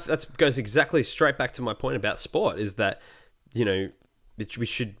that's why that goes exactly straight back to my point about sport, is that, we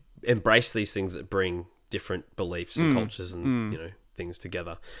should embrace these things that bring different beliefs and cultures and, things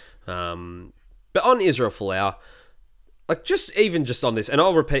together. But on Israel Folau, like just on this, and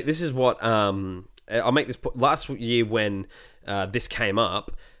I'll repeat, this is what, I'll make this point. Last year when this came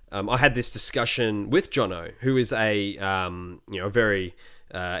up, I had this discussion with Jono, who is a very...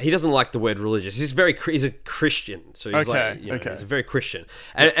 he doesn't like the word religious. He's a Christian, so he's he's a very Christian.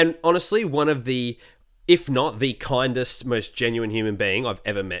 And honestly, one of the if not the kindest, most genuine human being I've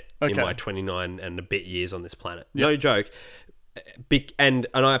ever met in Okay. my 29 and a bit years on this planet. Yep. No joke. And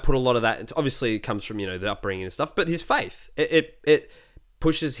I put a lot of that. Obviously, it comes from the upbringing and stuff, but his faith it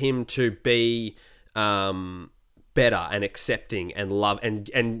pushes him to be better and accepting and love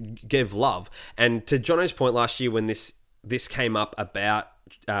and give love. And to Jono's point last year when this came up about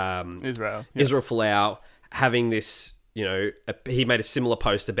Israel. Israel Folau having this, he made a similar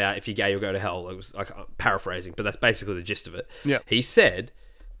post about if you're gay, you'll go to hell. It was like paraphrasing, but that's basically the gist of it. Yeah. He said,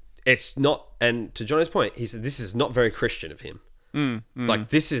 it's not, and to John's point, he said, this is not very Christian of him. Like,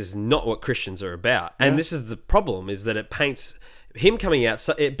 this is not what Christians are about. And this is the problem, is that it paints him coming out,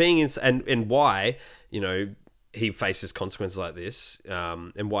 so it being in, and why, he faces consequences like this,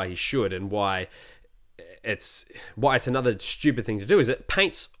 and why he should, and why it's another stupid thing to do, is it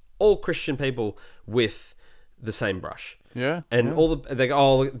paints all Christian people with the same brush. Yeah. And they go,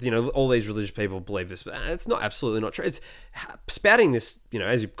 all these religious people believe this. But it's not, absolutely not true. It's spouting this,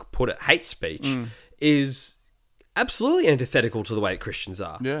 as you put it, hate speech is absolutely antithetical to the way Christians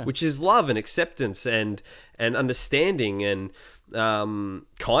are. Yeah. Which is love and acceptance and understanding and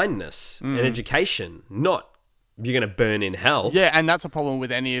kindness and education, not you're going to burn in hell. Yeah, and that's a problem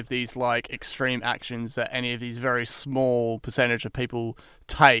with any of these like extreme actions that any of these very small percentage of people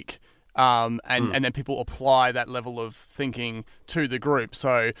take. And then people apply that level of thinking to the group.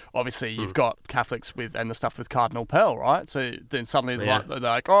 So obviously you've got Catholics and the stuff with Cardinal Pell, right? So then suddenly they're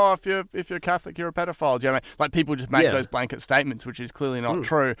like, oh, if you're Catholic, you're a pedophile. Do you know what I mean? Like people just make those blanket statements, which is clearly not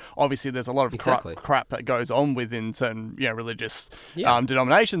true. Obviously, there's a lot of crap that goes on within certain religious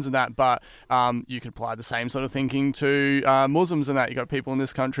denominations and that, but you can apply the same sort of thinking to Muslims and that. You got people in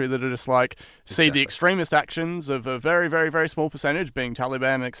this country that are just like see the extremist actions of a very, very, very small percentage being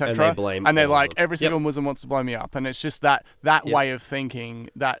Taliban, etc. And they're like, every single Muslim wants to blow me up. And it's just that way of thinking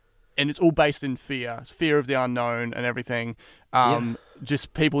and it's all based in fear of the unknown and everything.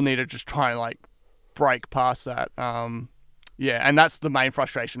 Just people need to just try and like break past that. And that's the main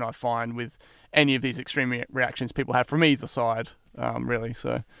frustration I find with any of these extreme reactions people have from either side, really.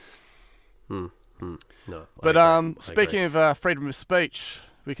 So, No, but speaking of freedom of speech,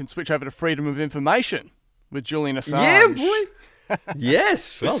 we can switch over to freedom of information with Julian Assange. Yeah, boy.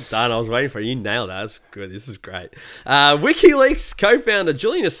 Yes, well done. I was waiting for you. You nailed that. That's good. This is great. WikiLeaks co-founder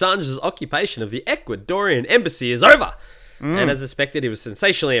Julian Assange's occupation of the Ecuadorian embassy is over. And as expected, he was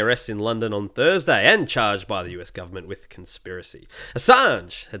sensationally arrested in London on Thursday and charged by the US government with conspiracy.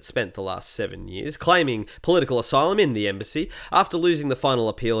 Assange had spent the last 7 years claiming political asylum in the embassy after losing the final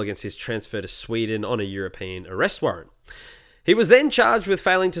appeal against his transfer to Sweden on a European arrest warrant. He was then charged with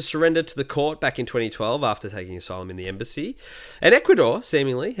failing to surrender to the court back in 2012 after taking asylum in the embassy. And Ecuador,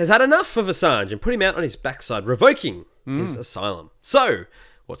 seemingly, has had enough of Assange and put him out on his backside, revoking his asylum. So,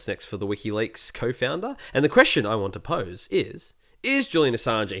 what's next for the WikiLeaks co-founder? And the question I want to pose is Julian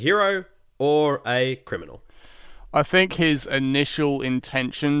Assange a hero or a criminal? I think his initial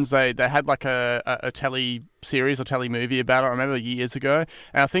intentions, they had like a telly series or telly movie about it, I remember years ago.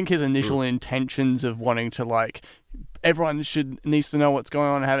 And I think his initial intentions of wanting to like... everyone needs to know what's going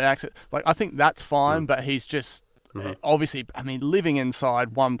on and have access. Like, I think that's fine, but he's just obviously, I mean, living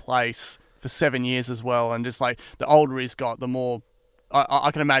inside one place for 7 years as well. And just like the older he's got, the more I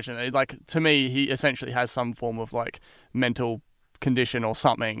can imagine. Like, to me, he essentially has some form of like mental condition or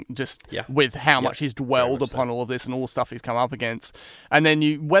something, just with how much he's dwelled upon all of this and all the stuff he's come up against. And then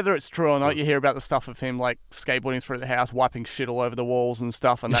whether it's true or not, you hear about the stuff of him like skateboarding through the house, wiping shit all over the walls and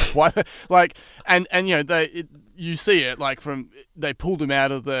stuff, and that's why like and you see it like they pulled him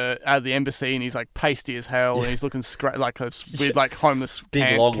out of the embassy and he's like pasty as hell and he's looking like a weird like homeless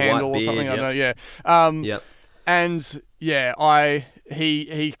candle or something. I don't know. And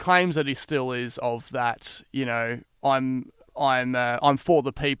he claims that he still is of that. I'm for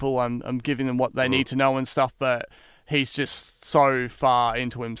the people. I'm giving them what they need to know and stuff. But he's just so far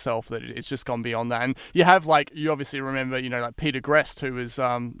into himself that it's just gone beyond that. And you have you obviously remember, like Peter Grest, who was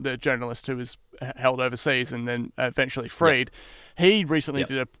the journalist who was held overseas and then eventually freed. He recently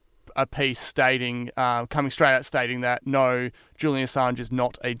did a piece stating, coming straight out stating that no, Julian Assange is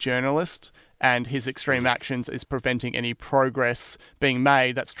not a journalist. And his extreme actions is preventing any progress being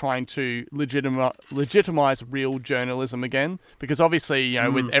made that's trying to legitimize real journalism again. Because obviously,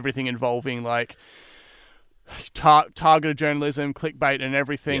 with everything involving like targeted journalism, clickbait and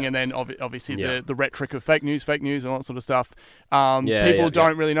everything, and then obviously the rhetoric of fake news and all that sort of stuff, people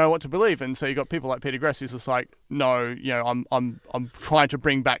don't really know what to believe. And so you got people like Peter Gress who's just like, no, I'm trying to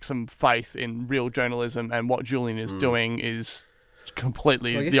bring back some faith in real journalism, and what Julian is doing is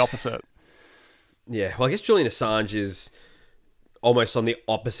completely the opposite. Yeah, well, I guess Julian Assange is almost on the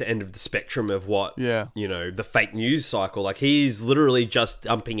opposite end of the spectrum of what, Yeah. you know, the fake news cycle. Like, he's literally just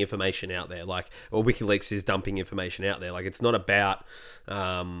dumping information out there. Like, or WikiLeaks is dumping information out there. Like, it's not about,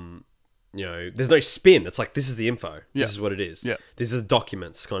 you know, there's no spin. It's like, this is the info. Yeah. This is what it is. Yeah. This is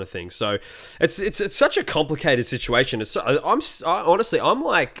documents kind of thing. So it's such a complicated situation. I'm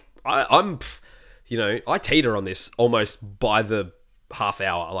you know, I teeter on this almost by the half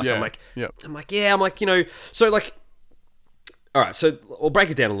hour. Like, Yeah. I'm like, Yep. you know, so like, all right, so we'll break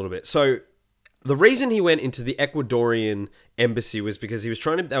it down a little bit. So the reason he went into the Ecuadorian embassy was because he was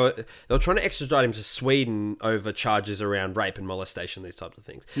trying to, they were trying to extradite him to Sweden over charges around rape and molestation, these types of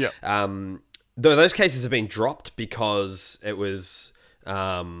things. Yeah. Though those cases have been dropped because it was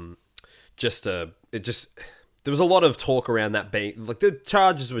there was a lot of talk around that being, like, the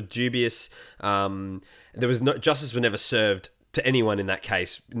charges were dubious. There was no justice was never served to anyone in that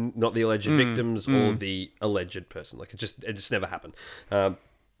case, not the alleged victims or the alleged person. Like, it just never happened. I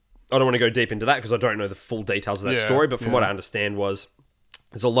don't want to go deep into that because I don't know the full details of that story, but from what I understand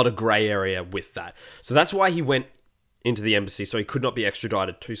there's a lot of grey area with that. So that's why he went into the embassy, so he could not be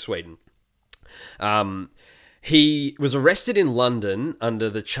extradited to Sweden. He was arrested in London under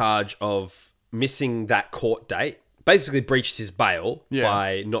the charge of missing that court date, basically breached his bail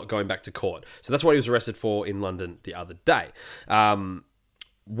by not going back to court. So that's what he was arrested for in London the other day.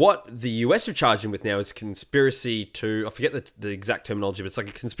 What the US have charged him with now is conspiracy to, I forget the exact terminology, but it's like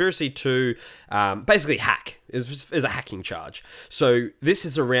a conspiracy to basically hack. Is a hacking charge. So this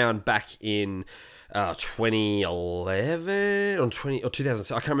is around back in 2011 or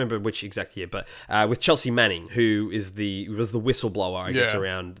 2007. I can't remember which exact year, but with Chelsea Manning, who was the whistleblower, I guess,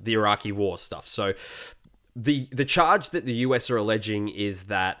 around the Iraqi war stuff. So the charge that the US are alleging is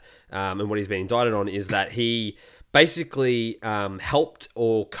that, and what he's been indicted on, is that he basically helped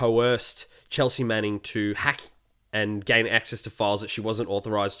or coerced Chelsea Manning to hack and gain access to files that she wasn't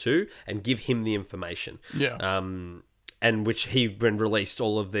authorized to, and give him the information. Yeah. And which he then released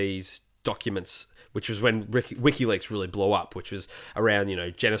all of these documents, which was when WikiLeaks really blew up, which was around, you know,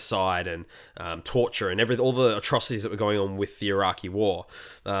 genocide and torture and all the atrocities that were going on with the Iraqi war.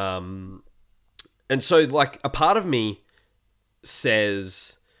 And so, like, a part of me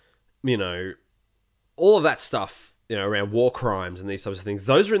says, you know, all of that stuff, you know, around war crimes and these types of things,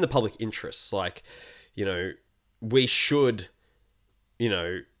 those are in the public interest. Like, you know, we should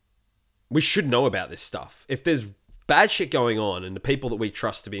know about this stuff. If there's bad shit going on and the people that we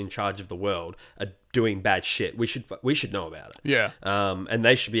trust to be in charge of the world are doing bad shit, we should know about it. Yeah. And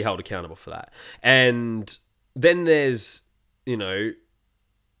they should be held accountable for that. And then there's, you know,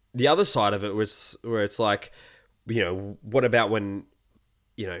 the other side of it where it's like, you know, what about when,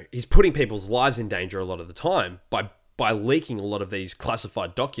 you know, he's putting people's lives in danger a lot of the time by leaking a lot of these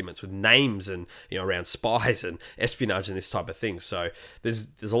classified documents with names and, you know, around spies and espionage and this type of thing. So there's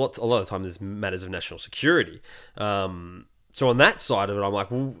a lot of time there's matters of national security. So on that side of it, I'm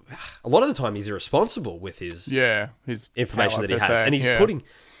like, well, a lot of the time he's irresponsible with his information that he has, and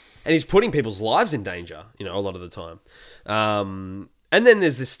he's putting people's lives in danger, you know, a lot of the time. And then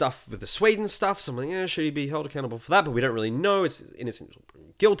there's this stuff with the Sweden stuff. So I'm like, yeah, should he be held accountable for that? But we don't really know. It's innocent,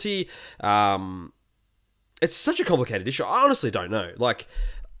 guilty. It's such a complicated issue. I honestly don't know. Like,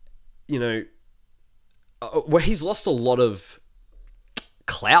 you know, where he's lost a lot of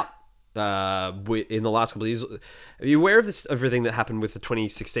clout in the last couple of years. Are you aware of everything that happened with the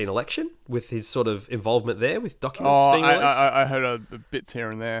 2016 election, with his sort of involvement there with documents being released? I heard bits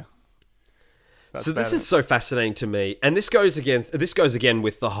here and there. So this is so fascinating to me, and this goes again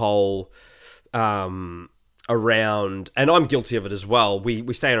with the whole around, and I'm guilty of it as well.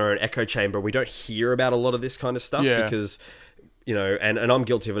 We stay in our own echo chamber. We don't hear about a lot of this kind of stuff because, you know, and I'm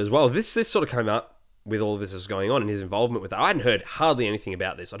guilty of it as well. This sort of came up with all of this that was going on and his involvement with that. I hadn't heard hardly anything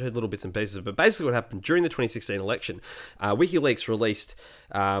about this. I'd heard little bits and pieces, but basically what happened during the 2016 election, WikiLeaks released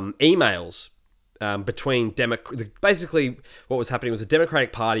emails between basically what was happening was the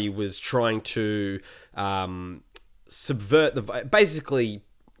Democratic Party was trying to basically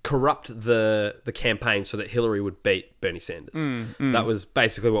corrupt the campaign so that Hillary would beat Bernie Sanders. That was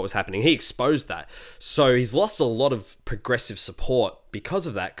basically what was happening. He exposed that. So he's lost a lot of progressive support because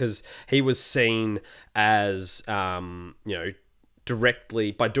of that, because he was seen as, you know,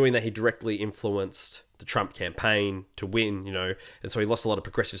 by doing that, he directly influenced the Trump campaign to win, you know, and so he lost a lot of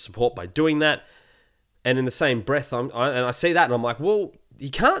progressive support by doing that. And in the same breath, I see that and I'm like, well, you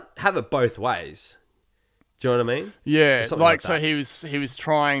can't have it both ways. Do you know what I mean? Yeah, like so he was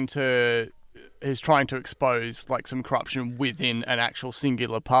trying to expose like some corruption within an actual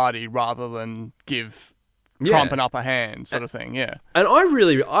singular party rather than give trump an upper hand sort of thing. Yeah. And I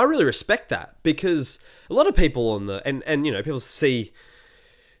really respect that, because a lot of people on the and you know, people see,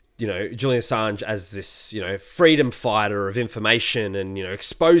 you know, Julian Assange as this, you know, freedom fighter of information and, you know,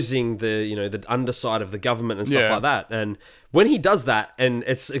 exposing the, you know, the underside of the government and stuff like that. And when he does that and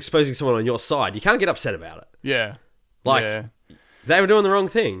it's exposing someone on your side, you can't get upset about it. Yeah. Like, they were doing the wrong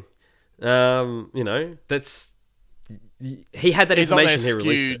thing. You know, he had that He's not information. there He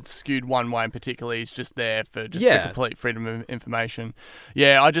released it. skewed one way in particular. He's just there for just the complete freedom of information.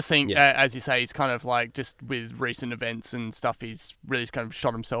 Yeah, I just think, as you say, he's kind of like, just with recent events and stuff, he's really kind of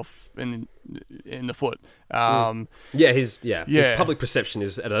shot himself in the foot. His public perception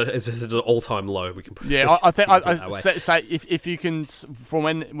is at an all-time low. We can I think I say if you can, from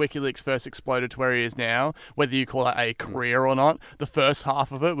when WikiLeaks first exploded to where he is now, whether you call that a career or not, the first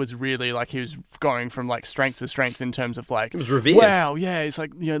half of it was really like he was going from like strength to strength in terms of like, it was revered. Wow, yeah, it's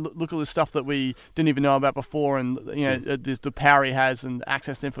like, you know, look at all this stuff that we didn't even know about before, and you know, the power he has and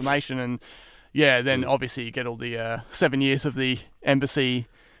access to information, and then obviously you get all the 7 years of the embassy.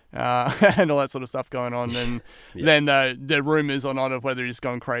 And all that sort of stuff going on, and then the rumours or not of whether he's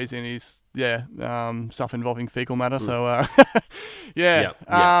gone crazy and he's stuff involving fecal matter. So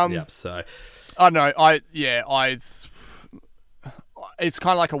So I don't know. It's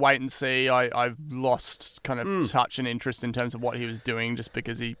kind of like a wait and see. I've lost kind of touch and interest in terms of what he was doing just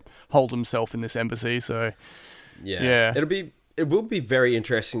because he holed himself in this embassy. So it will be very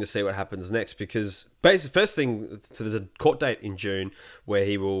interesting to see what happens next, because first thing, so there's a court date in June where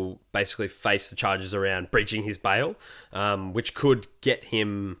he will basically face the charges around breaching his bail, which could get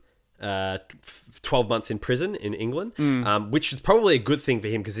him 12 months in prison in England, which is probably a good thing for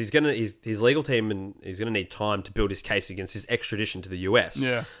him, because his legal team, and he's going to need time to build his case against his extradition to the US.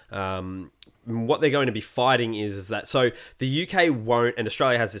 Yeah. What they're going to be fighting is that, so the UK won't, and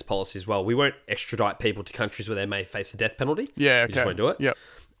Australia has this policy as well, we won't extradite people to countries where they may face the death penalty. Yeah, okay. We just won't do it. Yep.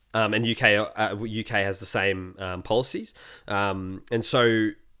 And UK has the same policies. And so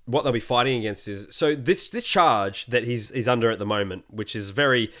what they'll be fighting against is, so this charge that he's under at the moment, which is a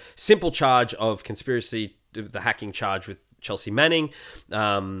very simple charge of conspiracy, the hacking charge with Chelsea Manning.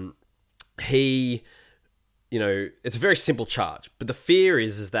 You know, it's a very simple charge, but the fear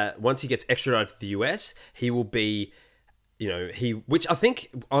is that once he gets extradited to the US, he will be, you know, which I think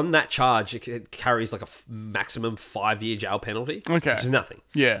on that charge, it carries like a maximum 5-year jail penalty. Okay. Which is nothing.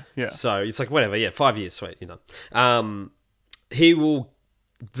 Yeah. So it's like, whatever, 5 years, sweet, you're done. He will,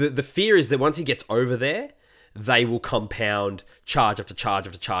 the fear is that once he gets over there, they will compound charge after charge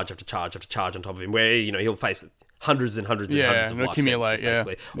after charge after charge after charge on top of him, where, you know, he'll face hundreds and hundreds and hundreds of life sentences,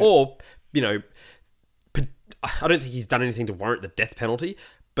 basically. Or, you know, I don't think he's done anything to warrant the death penalty,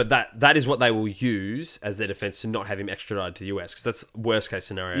 but that is what they will use as their defense to not have him extradited to the US, because that's worst case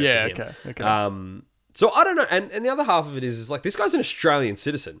scenario for him. Okay. So I don't know, and the other half of it is like, this guy's an Australian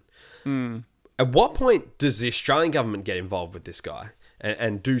citizen. At what point does the Australian government get involved with this guy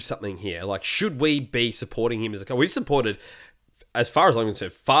and do something here? Like, should we be supporting him as a... We've supported, as far as I'm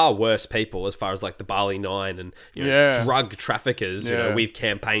concerned, far worse people, as far as like the Bali Nine and, you know, drug traffickers. You know, we've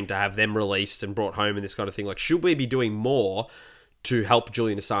campaigned to have them released and brought home and this kind of thing. Like, should we be doing more to help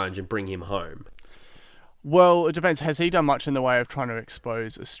Julian Assange and bring him home? Well, it depends. Has he done much in the way of trying to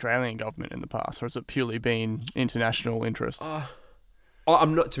expose Australian government in the past, or has it purely been international interest?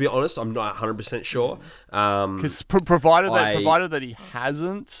 I'm not, to be honest, I'm not 100% sure. Because provided that he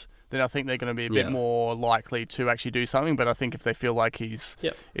hasn't, then I think they're going to be a bit more likely to actually do something. But I think if they feel like it's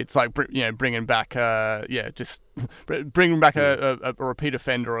like, you know, bringing back, just bringing back a repeat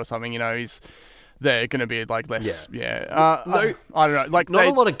offender or something. You know, they're going to be like less. I don't know. Like, not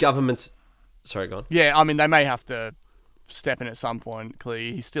a lot of governments. Sorry, go on. Yeah, I mean, they may have to step in at some point.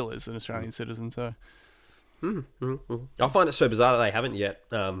 Clearly, he still is an Australian citizen, so. I find it so bizarre that they haven't yet.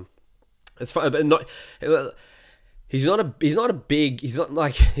 It's fun, but not. He's not a lot of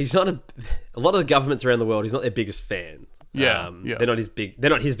the governments around the world. He's not their biggest fan. They're not his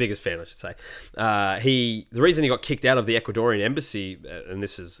biggest fan, I should say. The reason he got kicked out of the Ecuadorian embassy, and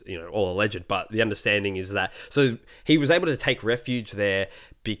this is, you know, all alleged, but the understanding is that, so he was able to take refuge there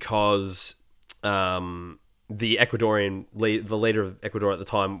because the leader of Ecuador at the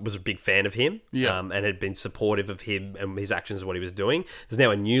time was a big fan of him, and had been supportive of him and his actions and what he was doing. There's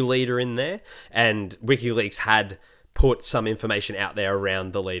now a new leader in there, and WikiLeaks had put some information out there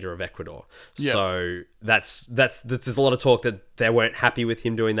around the leader of Ecuador. So there's a lot of talk that they weren't happy with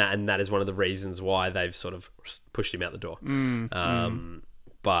him doing that, and that is one of the reasons why they've sort of pushed him out the door.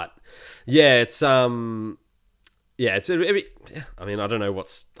 But yeah, it's yeah, I mean, I don't know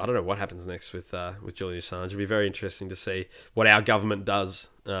what happens next with Julian Assange. It'll be very interesting to see what our government does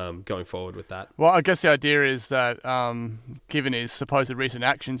going forward with that. Well, I guess the idea is that, given his supposed recent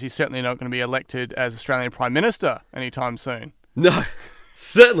actions, he's certainly not going to be elected as Australian Prime Minister anytime soon. No,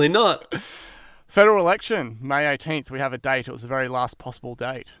 certainly not. Federal election, May 18th. We have a date. It was the very last possible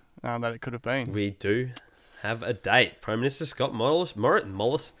date that it could have been. We do have a date. Prime Minister Scott Morrison, Scott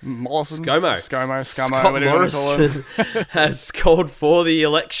whatever you want to call him. Morrison has called for the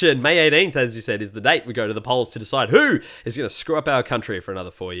election. May 18th, as you said, is the date we go to the polls to decide who is going to screw up our country for another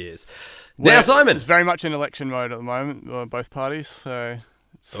 4 years. Now, Simon. It's very much in election mode at the moment, both parties. So.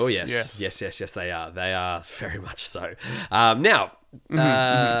 Oh, yes, they are. They are very much so.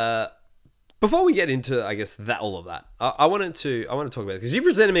 Before we get into, I guess, all of that, I want to talk about it because you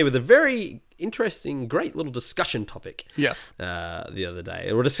presented me with a very interesting, great little discussion topic. Yes. The other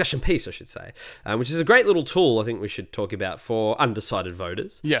day, or a discussion piece, I should say, which is a great little tool I think we should talk about for undecided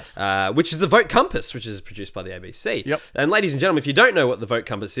voters. Yes. Which is the Vote Compass, which is produced by the ABC. Yep. And ladies and gentlemen, if you don't know what the Vote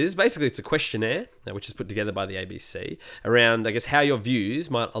Compass is, basically it's a questionnaire which is put together by the ABC around, I guess, how your views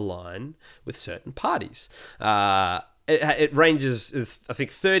might align with certain parties. It ranges, I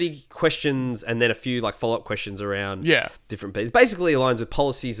think, 30 questions and then a few like follow-up questions around different pieces. Basically aligns with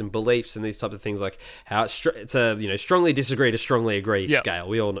policies and beliefs and these types of things, like how it's a strongly disagree to strongly agree scale.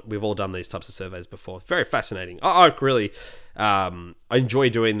 We've all done these types of surveys before. Very fascinating. I really I enjoy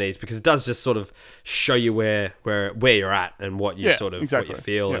doing these because it does just sort of show you where you're at and what you what you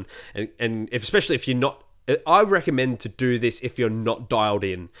feel and especially if you're not. I recommend to do this if you're not dialed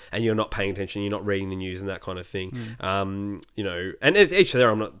in and you're not paying attention, you're not reading the news and that kind of thing. And it's each of their.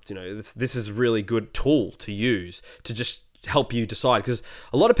 I'm not. This is a really good tool to use to just help you decide, because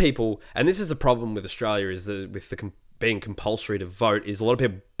a lot of people, and this is the problem with Australia, is that with being compulsory to vote, is a lot of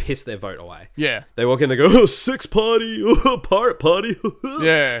people piss their vote away. Yeah, they walk in, and they go, Six Party, Pirate Party.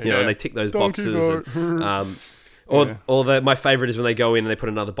 And they tick those Donkey boxes. My favourite is when they go in and they put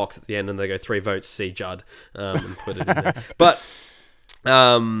another box at the end and they go 3 votes C Judd and put it in there. But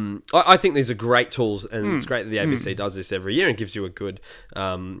I think these are great tools, and it's great that the ABC does this every year and gives you a good,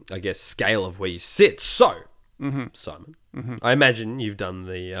 I guess, scale of where you sit. So, Simon, I imagine you've done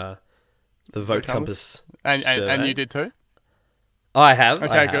the Vote Compass. And you did too? I have.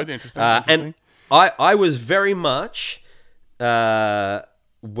 Okay, good. Interesting. And I was very much where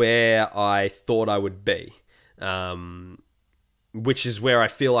I thought I would be. Which is where I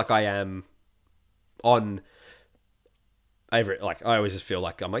feel like I am on every, like, I always just feel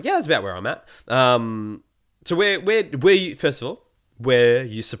like I'm like, yeah, that's about where I'm at. So where you, first of all, were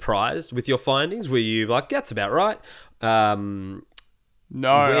you surprised with your findings? Were you like, that's about right? No,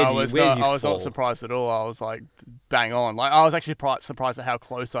 I was not surprised at all. I was like, bang on. Like, I was actually surprised at how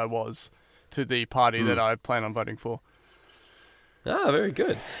close I was to the party that I plan on voting for. Ah, very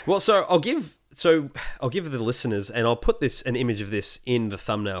good. Well, so I'll give the listeners, and I'll put an image of this in the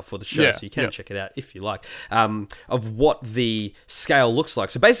thumbnail for the show, so you can check it out if you like, of what the scale looks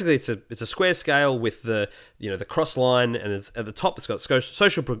like. So basically, it's a square scale with the cross line, and it's at the top it's got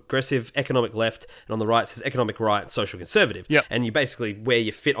social progressive, economic left, and on the right it says economic right, social conservative. Yep. And you basically, where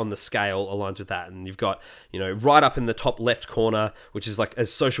you fit on the scale aligns with that. And you've got, right up in the top left corner, which is like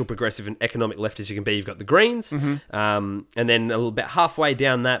as social progressive and economic left as you can be, you've got the Greens, and then about halfway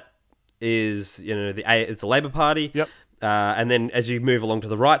down that is it's a Labor Party. Yep. And then as you move along to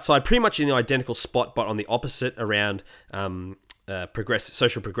the right side, pretty much in the identical spot, but on the opposite around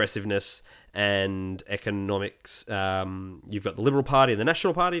social progressiveness and economics, you've got the Liberal Party and the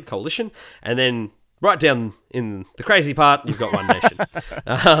National Party, the coalition, and then right down in the crazy part, you've got One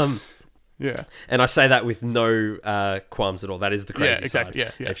Nation. Yeah. And I say that with no qualms at all. That is the crazy side. Yeah.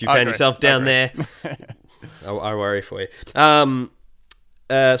 If you found yourself down there, I worry for you.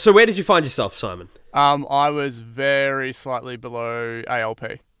 So where did you find yourself, Simon? I was very slightly below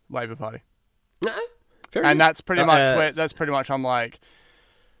ALP, Labor Party. No, that's pretty much I'm like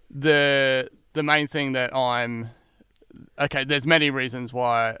the main thing that I'm. Okay, there's many reasons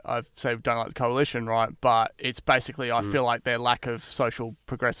why I've said don't like the coalition, right? But it's basically I feel like their lack of social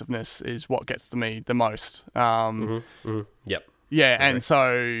progressiveness is what gets to me the most. Yep. Yeah, and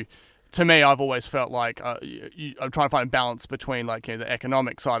so. To me, I've always felt like I'm trying to find a balance between the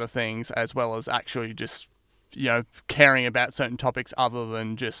economic side of things as well as actually just caring about certain topics other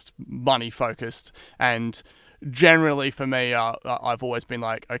than just money focused. And generally for me, I've always been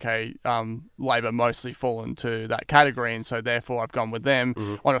like, okay, Labor mostly fall into that category, and so therefore I've gone with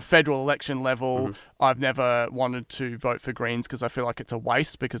them. On a federal election level, I've never wanted to vote for Greens because I feel like it's a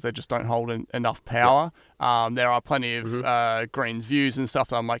waste because they just don't hold enough power. There are plenty of Greens views and stuff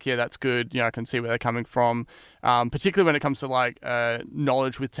that I'm like, yeah, that's good. I can see where they're coming from. Particularly when it comes to like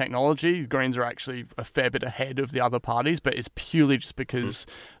knowledge with technology, Greens are actually a fair bit ahead of the other parties, but it's purely just because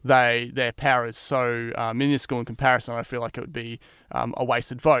their power is so minuscule in comparison. I feel like it would be a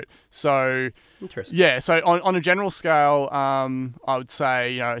wasted vote. So interesting. Yeah, so on a general scale, I would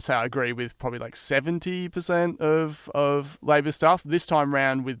say I agree with probably like 70% of Labor stuff. This time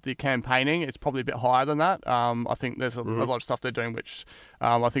round with the campaigning, it's probably a bit higher than that. I think there's a lot of stuff they're doing which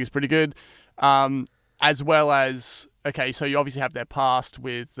I think is pretty good. As well as, okay, so you obviously have their past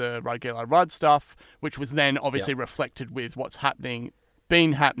with the Rudd Gillard Rudd stuff, which was then obviously reflected with what's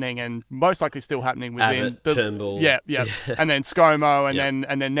been happening and most likely still happening within Abbott, Turnbull. Yeah. And then ScoMo and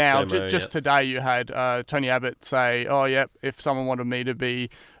then now ScoMo, just today you had Tony Abbott say, oh yeah, if someone wanted me to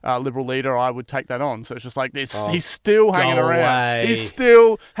be Liberal leader, I would take that on. So it's just like this. He's still hanging around. Away. He's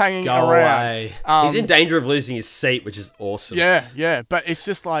still hanging Go around. Away. He's in danger of losing his seat, which is awesome. Yeah. But it's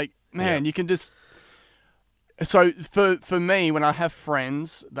just like, man, you can just. So for me, when I have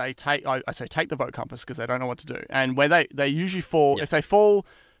friends, they take I say take the vote compass because they don't know what to do, and where they usually fall if they fall,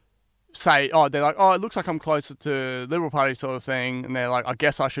 say they're like it looks like I'm closer to Liberal Party sort of thing, and they're like I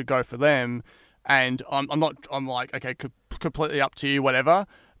guess I should go for them, and I'm like okay, completely up to you, whatever,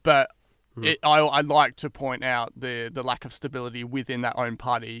 but I like to point out the lack of stability within that own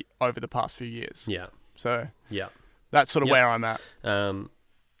party over the past few years. Yeah. So that's sort of where I'm at.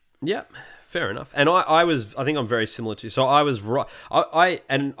 Yeah. Fair enough. And I think I'm very similar to you. So I was right.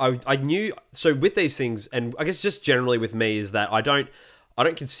 I knew, so with these things, and I guess just generally with me is that I don't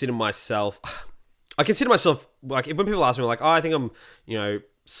consider myself, I consider myself, like when people ask me like, I think I'm,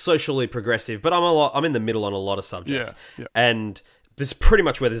 socially progressive, but I'm in the middle on a lot of subjects. Yeah. And this is pretty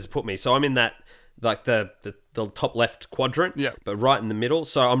much where this has put me. So I'm in that, like the top left quadrant, but right in the middle.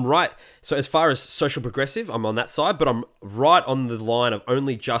 So I'm right. So as far as social progressive, I'm on that side, but I'm right on the line of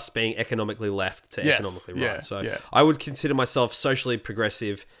only just being economically left to economically right. So I would consider myself socially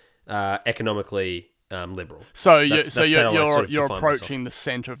progressive, economically liberal. So you're approaching the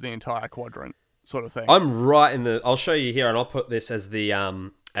center of the entire quadrant, sort of thing. I'm right in the. I'll show you here, and I'll put this as the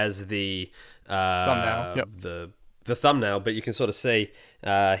thumbnail. Yep. The thumbnail, but you can sort of see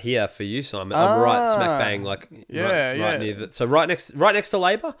here for you, Simon. I'm right smack bang, like right near the, so right next to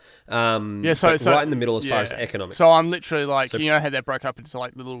Labor. So right in the middle as far as economics. So I'm literally like, how they're broken up into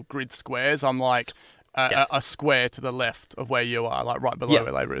like the little grid squares. I'm like a square to the left of where you are, like right below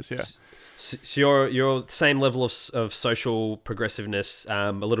where Labor is. Yeah. So you're the same level of social progressiveness,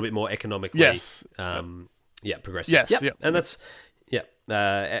 a little bit more economically. Yes. Progressive. Yes. Yep. And that's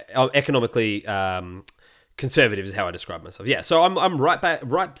economically. Conservative is how I describe myself. Yeah, so I'm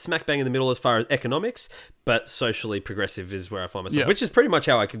right smack bang in the middle as far as economics, but socially progressive is where I find myself, which is pretty much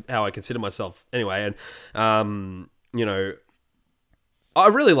how I consider myself anyway. And I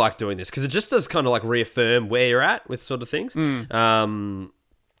really like doing this because it just does kind of like reaffirm where you're at with sort of things. It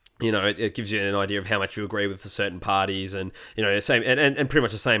gives you an idea of how much you agree with the certain parties, and same and pretty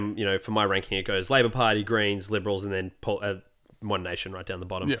much the same. For my ranking, it goes Labor Party, Greens, Liberals, and then One Nation right down the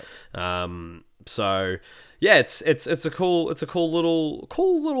bottom. So yeah, it's a cool little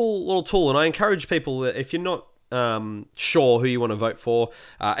tool, and I encourage people that if you're not sure who you want to vote for,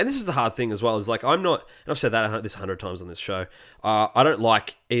 and this is the hard thing as well, is like I'm not, and I've said that this 100 times on this show, I don't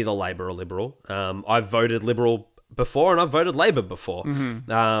like either Labor or Liberal. I've voted Liberal before and I've voted Labor before.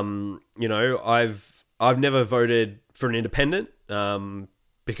 I've never voted for an independent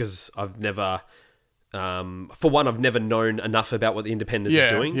because I've never. For one, I've never known enough about what the independents are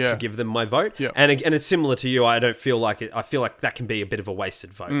doing to give them my vote. And it's similar to you. I don't feel like it. I feel like that can be a bit of a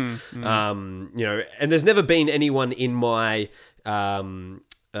wasted vote. And there's never been anyone in my Shire.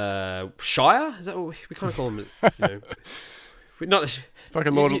 Is that what we kind of call them? Not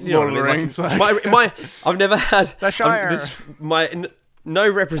fucking Lord of the Rings. I've never had the Shire. No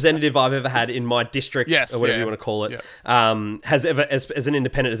representative I've ever had in my district, or whatever you want to call it, has ever, as an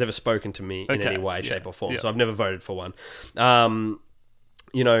independent, has ever spoken to me in any way, shape, or form. So I've never voted for one. I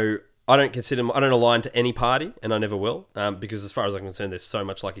don't align to any party, and I never will, because as far as I'm concerned, they're so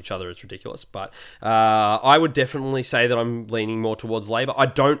much like each other, it's ridiculous. But I would definitely say that I'm leaning more towards Labor. I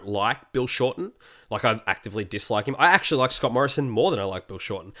don't like Bill Shorten. Like, I actively dislike him. I actually like Scott Morrison more than I like Bill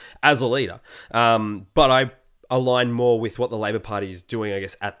Shorten as a leader. But I align more with what the Labor Party is doing, I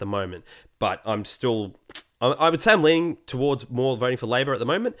guess, at the moment. But I would say I'm leaning towards more voting for Labor at the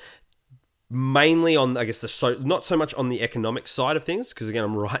moment, mainly on, I guess, not so much on the economic side of things, because again,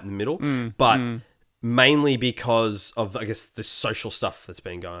 I'm right in the middle, but mainly because of, I guess, the social stuff that's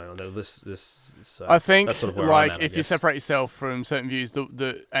been going on. So I think, that's sort of where like, I'm at, if you separate yourself from certain views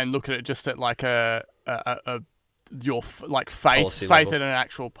and look at it just at like a your faith level. in an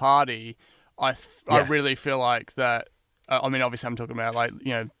actual party, I really feel like that. I mean, obviously, I'm talking about like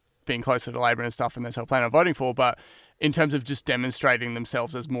being closer to Labor and stuff, and that's what I plan on voting for. But in terms of just demonstrating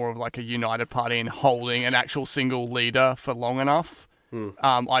themselves as more of like a united party and holding an actual single leader for long enough,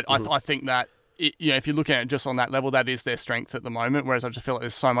 I think that. If you're looking at it just on that level, that is their strength at the moment. Whereas I just feel like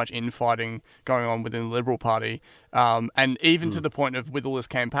there's so much infighting going on within the Liberal Party, and even to the point of with all this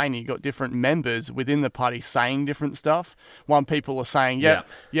campaigning, you got different members within the party saying different stuff. One people are saying,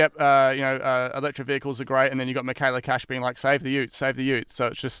 electric vehicles are great, and then you got Michaela Cash being like, "Save the Utes, save the Utes." So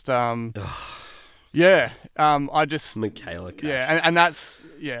it's just, I just Michaela Cash. and that's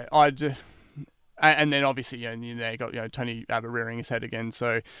I just, and then obviously you got Tony Abbott rearing his head again.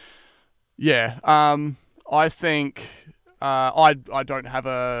 So. Yeah, I think I don't have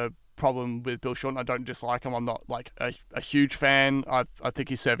a problem with Bill Shorten. I don't dislike him. I'm not like a huge fan. I think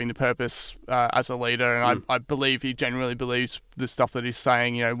he's serving the purpose as a leader, and I believe he genuinely believes the stuff that he's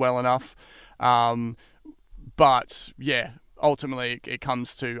saying, well enough. But yeah, ultimately it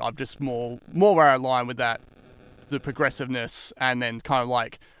comes to I'm just more where I align with that, the progressiveness, and then kind of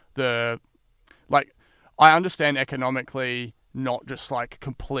like I understand economically. Not just like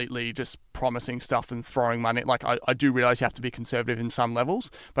completely just promising stuff and throwing money. Like I do realize you have to be conservative in some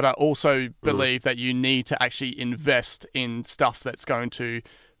levels, but I also believe that you need to actually invest in stuff that's going to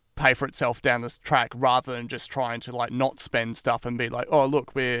pay for itself down this track rather than just trying to like not spend stuff and be like, oh,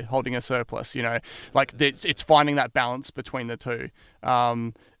 look, we're holding a surplus, like it's finding that balance between the two.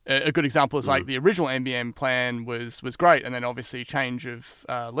 A good example is like the original NBN plan was great. And then obviously change of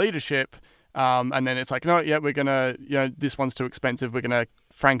leadership. And then it's like, no, we're going to, this one's too expensive. We're going to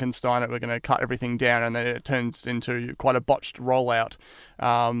Frankenstein it. We're going to cut everything down. And then it turns into quite a botched rollout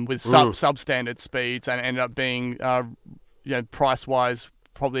with substandard speeds and ended up being, price-wise,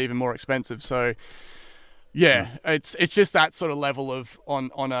 probably even more expensive. So, it's just that sort of level of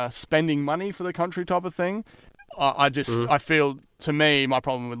on a spending money for the country type of thing. I feel, to me, my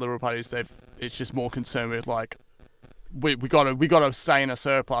problem with Liberal Party is it's just more concerned with like, we gotta stay in a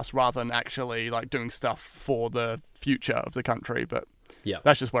surplus rather than actually like doing stuff for the future of the country. But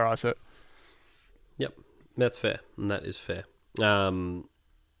that's just where I sit. Yep, that's fair, and that is fair. And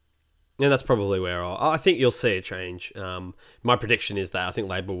that's probably where I think you'll see a change. My prediction is that I think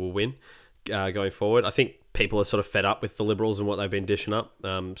Labor will win going forward. I think people are sort of fed up with the Liberals and what they've been dishing up,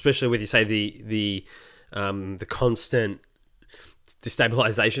 especially with the constant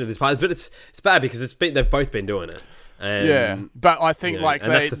destabilization of this party. But it's bad because they've both been doing it. But I think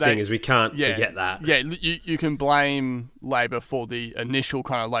that's the thing is we can't forget that. Yeah, you can blame Labor for the initial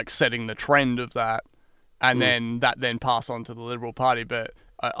kind of like setting the trend of that, and then that pass on to the Liberal Party. But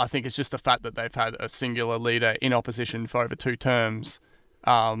I think it's just the fact that they've had a singular leader in opposition for over 2 terms,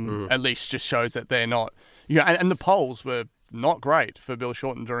 at least just shows that they're not. And the polls were not great for Bill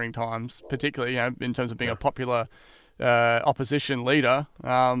Shorten during times, particularly in terms of being a popular opposition leader.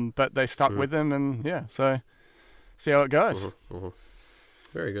 But they stuck with him, and so. See how it goes.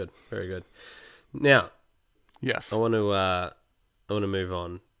 Very good, very good. Now, yes, I want to move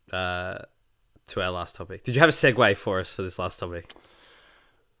on to our last topic. Did you have a segue for us for this last topic?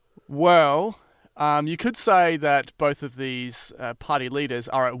 Well, you could say that both of these party leaders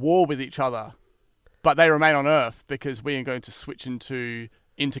are at war with each other, but they remain on Earth because we are going to switch into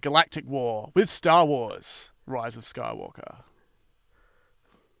intergalactic war with Star Wars: Rise of Skywalker.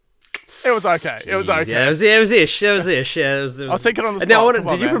 It was okay. Jeez, it was okay. Yeah, it was ish. It was ish. Yeah, it was. I was thinking on the spot. Now,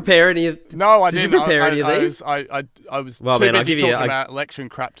 did you prepare any? No, I didn't. Did you prepare any of these? I was too busy talking about election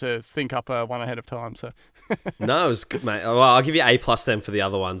crap to think up one ahead of time. So. No, it was good, mate. Well, I'll give you A+ then for the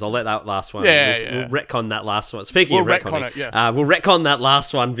other ones. I'll let that last one. We'll retcon that last one. Speaking of retconning, we'll retcon that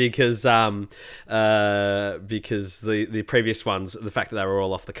last one because the previous ones, the fact that they were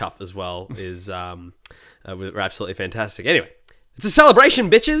all off the cuff as well, is were absolutely fantastic. Anyway. It's a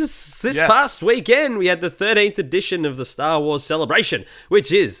celebration, bitches! This past weekend, we had the 13th edition of the Star Wars Celebration, which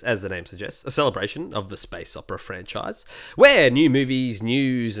is, as the name suggests, a celebration of the space opera franchise, where new movies,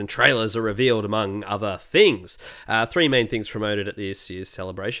 news, and trailers are revealed, among other things. 3 main things promoted at this year's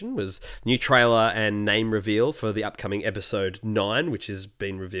celebration was new trailer and name reveal for the upcoming Episode 9, which has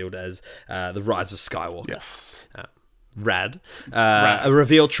been revealed as The Rise of Skywalker. Yes. Rad. A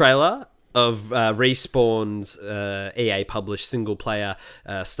reveal trailer of Respawn's EA-published single-player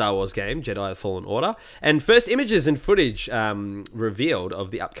Star Wars game, Jedi: The Fallen Order, and first images and footage revealed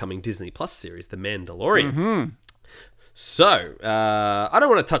of the upcoming Disney Plus series, The Mandalorian. Mm-hmm. So, I don't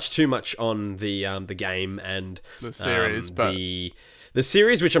want to touch too much on the game and the series, but the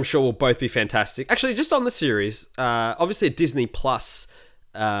series, which I'm sure will both be fantastic. Actually, just on the series, obviously a Disney Plus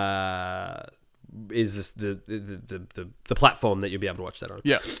is this the platform that you'll be able to watch that on.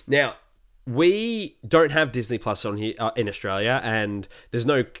 Yeah. Now, we don't have Disney Plus on here in Australia, and there's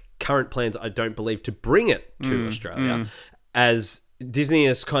no current plans, I don't believe, to bring it to Australia, as Disney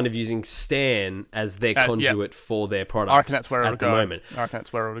is kind of using Stan as their conduit for their products. I reckon that's where it'll go. At the moment. I reckon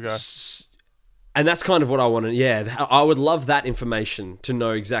that's where it'll go. And that's kind of what I want to. Yeah, I would love that information to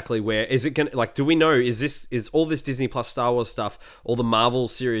know exactly where is it going. Like, do we know? Is all this Disney Plus Star Wars stuff, all the Marvel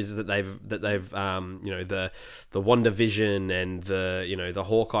series that they've the WandaVision and the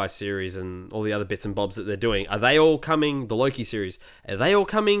Hawkeye series and all the other bits and bobs that they're doing, are they all coming? The Loki series, are they all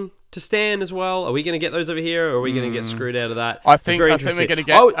coming to Stan as well? Are we going to get those over here, or are we going to get screwed out of that? I think they're going to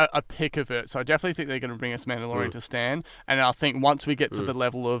get a pick of it. So I definitely think they're going to bring us Mandalorian to Stan. And I think once we get to the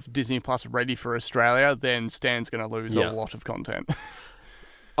level of Disney Plus ready for Australia, then Stan's going to lose a lot of content.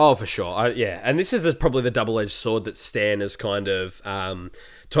 Oh, for sure. And this is probably the double-edged sword that Stan has kind of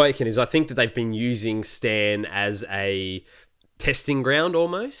taken, is I think that they've been using Stan as a testing ground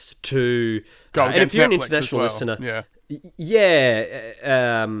almost to go and if you're an Netflix international listener, if you're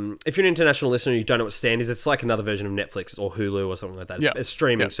an international listener, you don't know what Stan is. It's like another version of Netflix or Hulu or something like that. It's a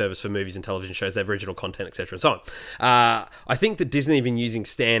streaming service for movies and television shows. They have original content, etc., and so on. I think that Disney have been using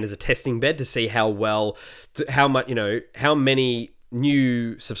Stan as a testing bed to see how many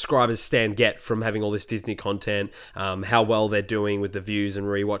new subscribers Stan get from having all this Disney content, how well they're doing with the views and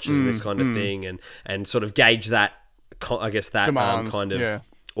rewatches and this kind of thing, and sort of gauge that. I guess that kind of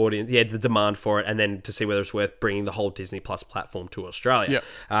audience, the demand for it, and then to see whether it's worth bringing the whole Disney Plus platform to Australia.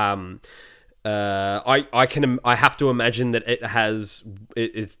 I have to imagine that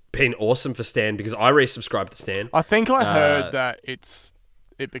it's been awesome for Stan, because I resubscribed to Stan. I think I heard that it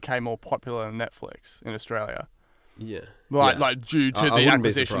became more popular than Netflix in Australia. Like due to the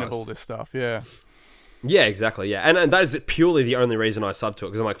acquisition of all this stuff. Yeah, exactly. Yeah, and that is purely the only reason I sub to it,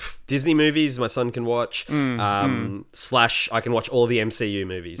 because I'm like, Disney movies my son can watch, slash I can watch all the MCU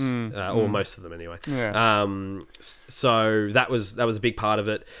movies, or most of them anyway. So that was a big part of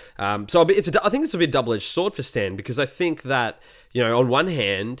it. So I think this will be a double-edged sword for Stan, because I think that, on one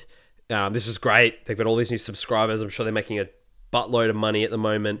hand, this is great. They've got all these new subscribers. I'm sure they're making a buttload of money at the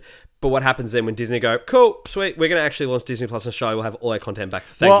moment. But what happens then when Disney go, cool, sweet, we're going to actually launch Disney Plus on Australia, we'll have all our content back.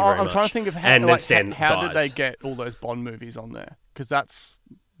 Thank you very much. I'm trying to think of how did they get all those Bond movies on there? Because that's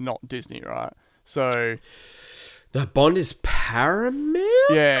not Disney, right? So... No, Bond is Paramount?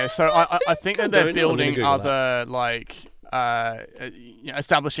 Yeah, so I think that they're building other,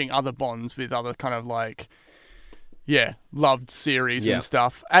 establishing other Bonds with other kind of, loved series and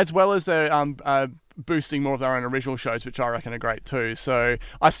stuff, as well as they're boosting more of their own original shows, which I reckon are great too. So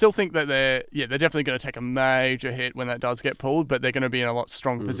I still think that they're definitely going to take a major hit when that does get pulled, but they're going to be in a lot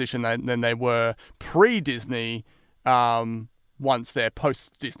stronger position than they were pre-Disney, once they're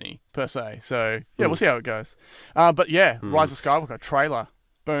post-Disney per se. So we'll see how it goes. Rise of Skywalker trailer,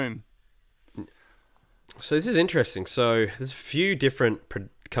 boom. So this is interesting. So there's a few different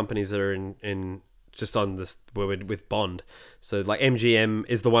companies that are in just on this with Bond. So MGM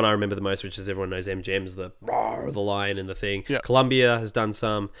is the one I remember the most, which is everyone knows MGM's the lion in the thing. Yep. Columbia has done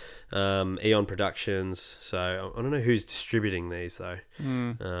some, Eon Productions. So I don't know who's distributing these though.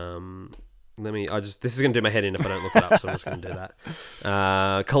 This is going to do my head in if I don't look it up, so I'm just going to do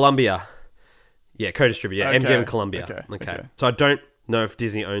that. Columbia. Yeah, co-distributor. Okay. MGM Columbia. Okay. So I don't know if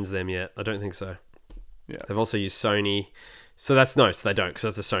Disney owns them yet. I don't think so. Yeah. They've also used Sony. So they don't,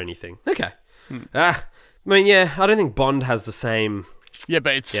 because that's a Sony thing. Okay. I don't think Bond has the same... Yeah,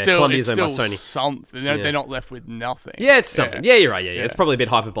 but it's still something. They're not left with nothing. Yeah, it's something. Yeah, you're right. Yeah, it's probably a bit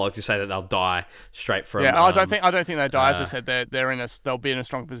hyperbolic to say that they'll die straight from... Yeah, I don't think they die. As I said, they'll be in a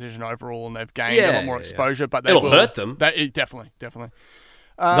strong position overall, and they've gained a lot more exposure. But it'll hurt them. Definitely.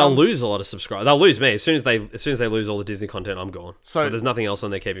 They'll lose a lot of subscribers. They'll lose me as soon as they lose all the Disney content. I'm gone. So there's nothing else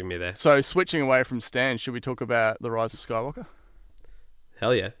on there keeping me there. So switching away from Stan, should we talk about the Rise of Skywalker?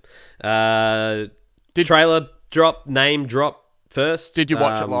 Hell yeah! Trailer drop, name drop first. Did you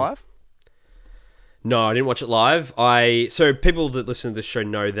watch it live? No, I didn't watch it live. So people that listen to this show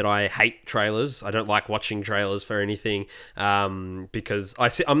know that I hate trailers. I don't like watching trailers for anything, because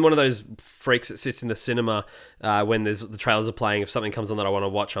I'm one of those freaks that sits in the cinema when the trailers are playing. If something comes on that I want to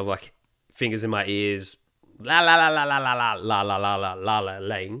watch, I've fingers in my ears. La la la la la la la la la la la la la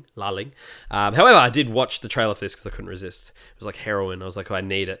lalling. However, I did watch the trailer for this because I couldn't resist. It was like heroin. I was like, I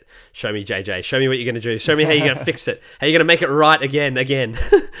need it. Show me JJ. Show me what you're gonna do. Show me how you're gonna fix it. How you're gonna make it right again. In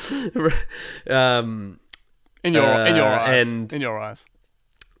your eyes.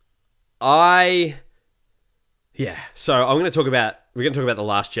 So I'm gonna talk about we're going to talk about The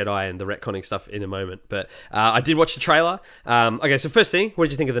Last Jedi and the retconning stuff in a moment. But I did watch the trailer. Okay, so first thing, what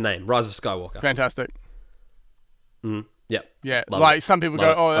did you think of the name? Rise of Skywalker. Fantastic. Yeah. Yeah. Love like it. some people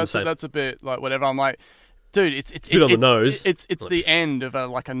Love go, it. oh, I'm safe. that's a bit like whatever. I'm like, dude, it's bit on the nose. It's the end of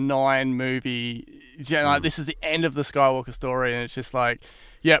a 9 movie. Like, this is the end of the Skywalker story, and it's just like,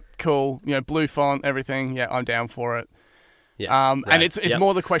 yep, cool. Blue font, everything. Yeah, I'm down for it. Yeah. And it's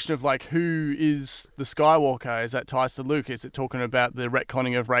more the question of like, who is the Skywalker? Is that ties to Luke? Is it talking about the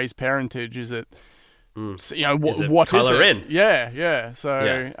retconning of Rey's parentage? Is it, Is it what is Kylo it? Ren? Yeah.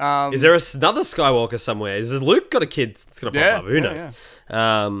 So, is there another Skywalker somewhere? Is Luke got a kid that's going to pop up? Who knows?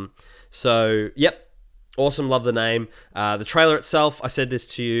 Yeah. So, yep. Awesome. Love the name. The trailer itself, I said this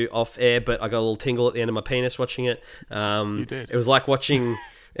to you off air, but I got a little tingle at the end of my penis watching it. You did. It was like watching...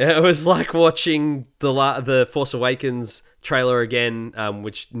 It was like watching the Force Awakens trailer again,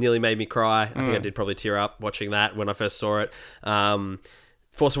 which nearly made me cry. I think I did probably tear up watching that when I first saw it.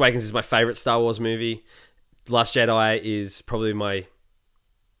 Force Awakens is my favorite Star Wars movie. Last Jedi is probably my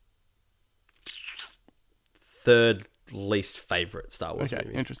third least favorite Star Wars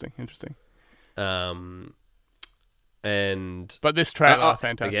movie. Interesting. But this trailer,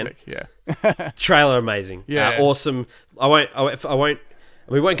 fantastic. Again, yeah. trailer amazing. Yeah. Awesome.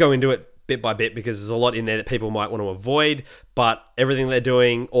 We won't go into it bit by bit because there's a lot in there that people might want to avoid, but everything they're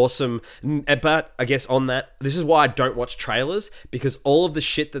doing, awesome. But I guess on that, this is why I don't watch trailers, because all of the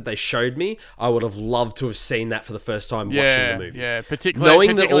shit that they showed me, I would have loved to have seen that for the first time watching the movie. Yeah, particularly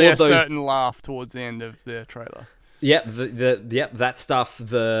Knowing that all of those, certain laugh towards the end of the trailer. Yep, that stuff, just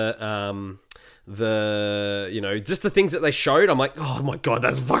the things that they showed, I'm like, oh my god,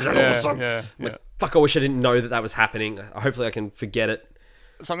 that's fucking awesome. Like, fuck, I wish I didn't know that was happening. Hopefully I can forget it.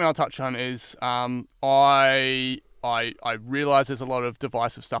 Something I'll touch on is I realize there's a lot of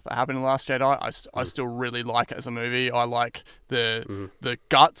divisive stuff that happened in The Last Jedi. I still really like it as a movie. I like the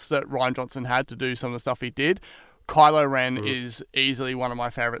guts that Rian Johnson had to do some of the stuff he did. Kylo Ren is easily one of my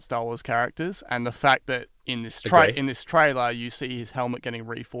favorite Star Wars characters, and the fact that in this trailer you see his helmet getting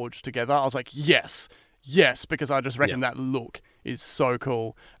reforged together, I was like, yes, because I just reckon that look is so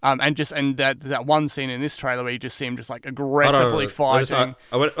cool. And that one scene in this trailer where you just see him just like aggressively fighting.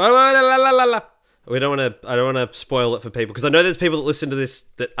 I don't want to spoil it for people, because I know there's people that listen to this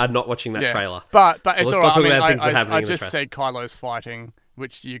that are not watching that trailer. But it's all right. I just said said Kylo's fighting,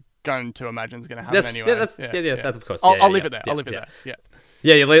 which you're going to imagine is going to happen anyway. That's of course. I'll leave it there. I'll leave it there.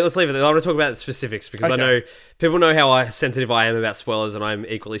 Yeah, let's leave it there. I want to talk about the specifics, because I know people know how sensitive I am about spoilers, and I'm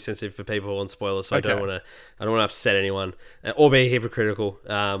equally sensitive for people on spoilers. So I don't want to upset anyone or be hypocritical.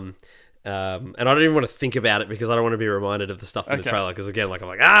 And I don't even want to think about it, because I don't want to be reminded of the stuff in the trailer. Because again, I'm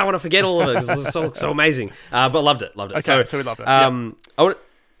like, I want to forget all of it, because it's so amazing. But loved it. Okay, so we loved it.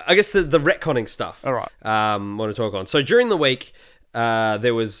 I guess the retconning stuff. All right. Want to talk on. So during the week,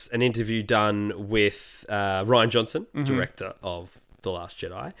 there was an interview done with Rian Johnson, director of The Last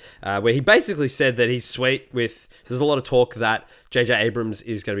Jedi, where he basically said that he's sweet with... There's a lot of talk that J.J. Abrams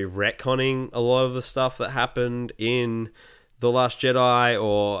is going to be retconning a lot of the stuff that happened in The Last Jedi,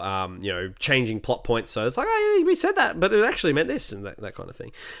 or changing plot points. So it's like, oh yeah, we said that, but it actually meant this, and that kind of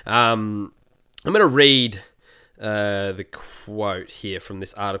thing. I'm going to read the quote here from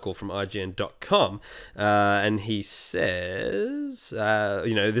this article from IGN.com, and he says,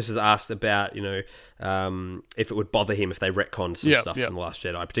 this was asked about, if it would bother him if they retconned some stuff from The Last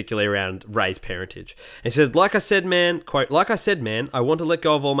Jedi, particularly around Rey's parentage. And he said, like I said, man, I want to let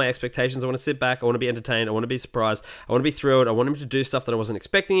go of all my expectations. I want to sit back. I want to be entertained. I want to be surprised. I want to be thrilled. I want him to do stuff that I wasn't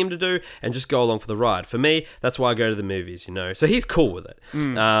expecting him to do, and just go along for the ride. For me, that's why I go to the movies, So he's cool with it.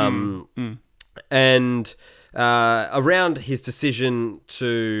 And around his decision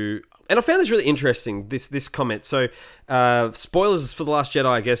to... And I found this really interesting, this comment. So, spoilers for The Last Jedi,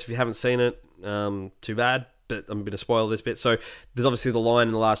 I guess, if you haven't seen it, too bad, but I'm going to spoil this bit. So, there's obviously the line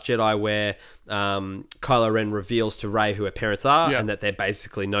in The Last Jedi where Kylo Ren reveals to Rey who her parents are, and that they're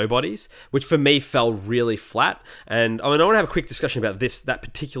basically nobodies, which for me fell really flat. And I want to have a quick discussion about that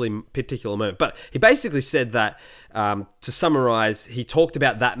particular moment. But he basically said that, to summarize, he talked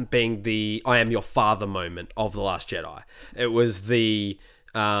about that being the "I am your father" moment of The Last Jedi. It was the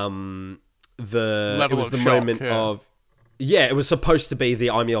moment of... Yeah, it was supposed to be the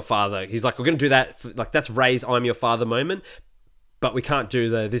 "I'm your father." He's like, we're going to do that. That's Rey's "I'm your father" moment, but we can't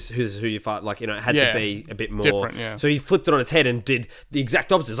do this is who you father. It had to be a bit more different. Yeah. So he flipped it on its head and did the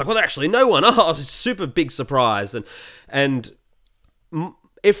exact opposite. It's like, well, there's actually no one. Oh, it's a super big surprise. And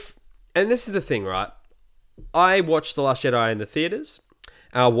this is the thing, right? I watched The Last Jedi in the theaters.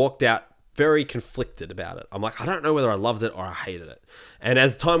 I walked out very conflicted about it. I'm like, I don't know whether I loved it or I hated it. And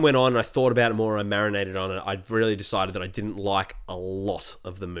as time went on and I thought about it more and I marinated on it, I really decided that I didn't like a lot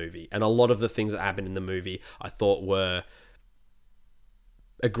of the movie. And a lot of the things that happened in the movie I thought were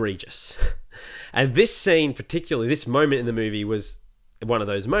egregious. And this scene, particularly this moment in the movie, was one of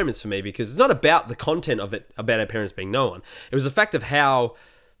those moments for me, because it's not about the content of it, about our parents being no one. It was the fact of how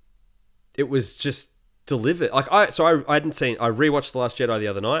it was just delivered. Like I rewatched The Last Jedi the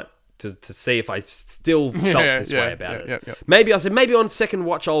other night to see if I still felt this way about it. Yeah. Maybe on second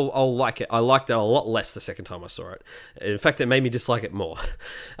watch I'll like it. I liked it a lot less the second time I saw it. In fact, it made me dislike it more.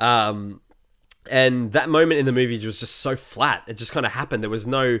 And that moment in the movie was just so flat. It just kind of happened. There was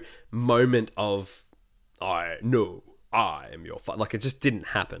no moment of I am your father. Like, it just didn't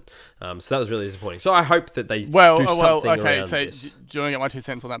happen. So that was really disappointing. So I hope that they do something okay. around So this. do you want to get my 2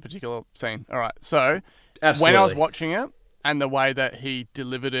 cents on that particular scene? All right. So Absolutely. when I was watching it, and the way that he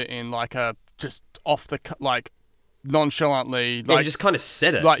delivered it in like a just off the like nonchalantly, like he just kind of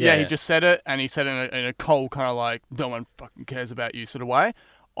said it. Like he just said it, and he said it in a cold kind of like no one fucking cares about you sort of way.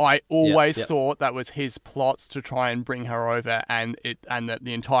 I always thought that was his plots to try and bring her over, and that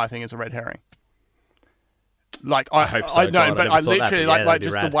the entire thing is a red herring. Like I hope so. I know, but I literally like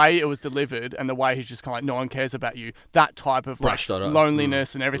just rad. the way it was delivered and the way he's just kind of like no one cares about you. That type of like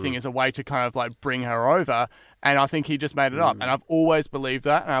loneliness and everything is a way to kind of like bring her over. And I think he just made it up. And I've always believed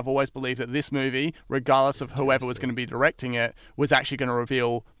that. And I've always believed that this movie, regardless of whoever was going to be directing it, was actually going to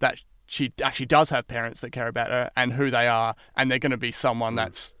reveal that she actually does have parents that care about her and who they are, and they're going to be someone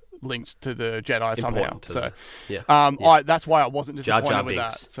that's linked to the Jedi somehow. So, that's why I wasn't disappointed Jar Jar with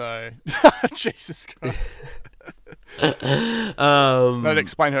that. Binks. So, Jesus Christ. That'd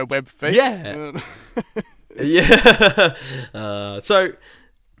explain her web feet. Yeah. Yeah.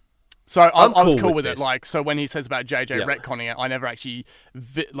 So I was cool cool with with it. this. Like, so when he says about JJ retconning it, I never actually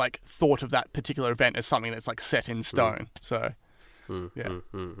thought of that particular event as something that's like set in stone. So, yeah.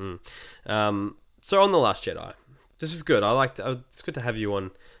 So on The Last Jedi, this is good. I liked it. It's good to have you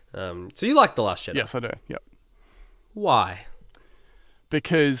on. So you like The Last Jedi? Yes, I do. Yep. Why?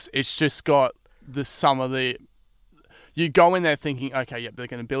 Because it's just got you go in there thinking, okay, they're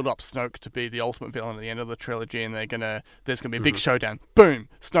going to build up Snoke to be the ultimate villain at the end of the trilogy, and there's going to be a big showdown. Boom!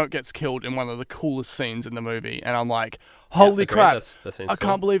 Snoke gets killed in one of the coolest scenes in the movie, and I'm like, holy crap! I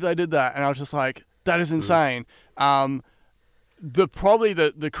can't believe they did that. And I was just like, that is insane. Probably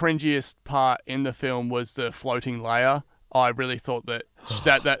the cringiest part in the film was the floating Leia. I really thought that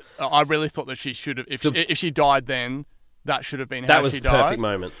she should have, if she died then. That should have been how she died. That was the perfect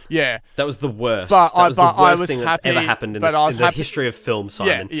moment. Yeah. That was the worst. But that was the I worst was thing happy, that's ever happened in the history of film,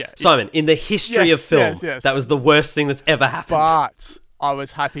 Simon. Simon, in the history of film, that was the worst thing that's ever happened. But I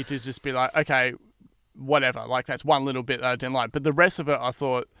was happy to just be like, okay, whatever. Like, that's one little bit that I didn't like. But the rest of it I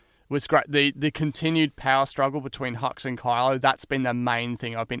thought was great. The continued power struggle between Hux and Kylo, that's been the main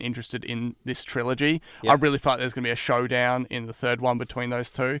thing I've been interested in this trilogy. Yep. I really felt there's going to be a showdown in the third one between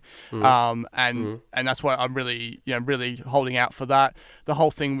those two. And that's why I'm really, really holding out for that. The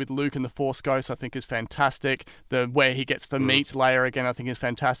whole thing with Luke and the Force Ghost, I think, is fantastic. Where he gets to meet Leia again, I think, is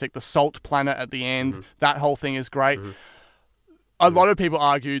fantastic. The Salt Planet at the end, that whole thing is great. A lot of people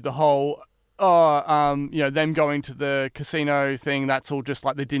argued the whole... them going to the casino thing, that's all just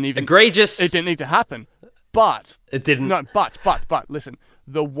like they didn't even... Egregious. It didn't need to happen. But... It didn't. No, but, listen.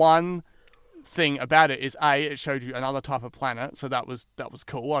 The one thing about it is, it showed you another type of planet, so that was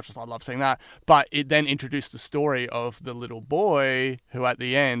cool. I love seeing that. But it then introduced the story of the little boy who at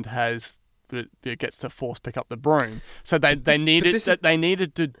the end gets to force pick up the broom. So they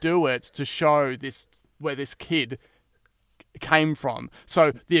needed to do it to show this where this kid came from.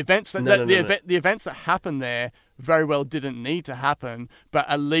 So the events that the events that happened there very well didn't need to happen, but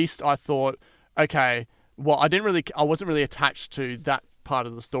at least I thought, okay, well, I wasn't really attached to that part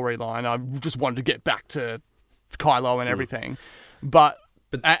of the storyline. I just wanted to get back to Kylo and everything. But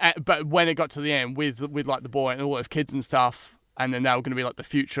when it got to the end with like the boy and all those kids and stuff, and then they were going to be like the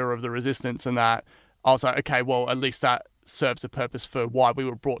future of the Resistance and that, I was like, okay, well, at least that serves a purpose for why we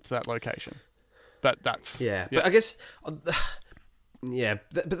were brought to that location. But that's But I guess, But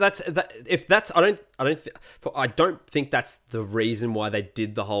that's that. If that's, I don't think that's the reason why they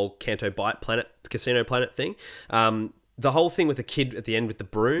did the whole Canto Bight casino planet thing. The whole thing with the kid at the end with the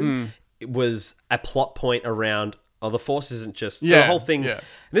broom, it was a plot point around. Oh, the Force isn't just... So the whole thing... Yeah.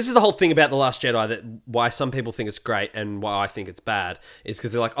 This is the whole thing about The Last Jedi, that why some people think it's great and why I think it's bad, is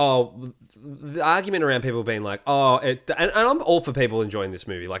because they're like, the argument around people being like, and I'm all for people enjoying this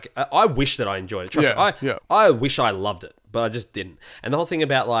movie. Like, I wish that I enjoyed it. Trust me, I wish I loved it, but I just didn't. And the whole thing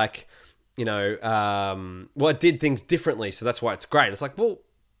about, like, it did things differently, so that's why it's great. It's like, well,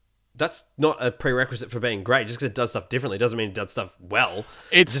 that's not a prerequisite for being great. Just because it does stuff differently doesn't mean it does stuff well.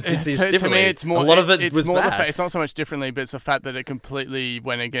 It's it just did things to me, differently. it's more. A lot of it it's was more bad. it's not so much differently, but it's the fact that it completely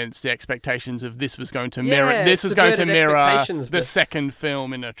went against the expectations of this was going to Yeah, mirror. This was going to subverted mirror expectations, the but- second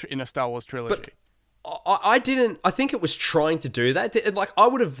film in a Star Wars trilogy. I didn't. I think it was trying to do that. Like, I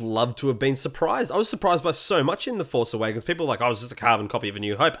would have loved to have been surprised. I was surprised by so much in The Force Awakens. People were like, "Oh, it was just a carbon copy of A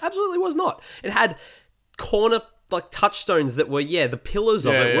New Hope." Absolutely was not. It had corner like touchstones that were the pillars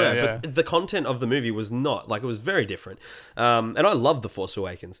of it were, but the content of the movie was not. Like, it was very different. And I loved The Force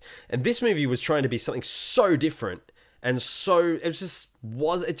Awakens. And this movie was trying to be something so different, and so I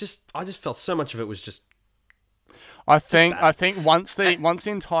just felt so much of it was just. I think once the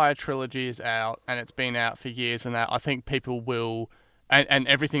entire trilogy is out, and it's been out for years and that, I think people will, and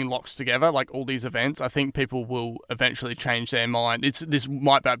everything locks together, like all these events, I think people will eventually change their mind. This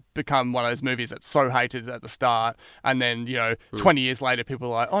might become one of those movies that's so hated at the start, and then 20 years later people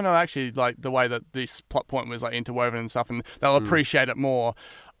are like, oh no, actually, like the way that this plot point was like interwoven and stuff, and they'll appreciate it more.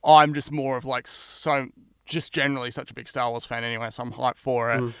 I'm just more of like just generally such a big Star Wars fan anyway, so I'm hyped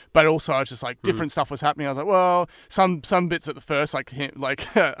for it. But also, it's just like different stuff was happening. I was like, well, some bits at the first, like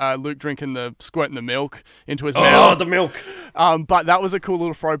Luke drinking squirting the milk into his mouth. Oh, the milk. But that was a cool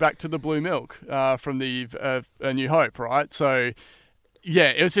little throwback to the blue milk from the A New Hope, right? So.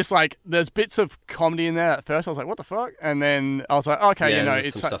 Yeah, it was just like there's bits of comedy in there at first. I was like, "What the fuck?" And then I was like, "Okay,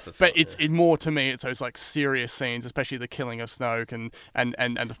 there's some stuff that but felt, it more to me. It's those like serious scenes, especially the killing of Snoke and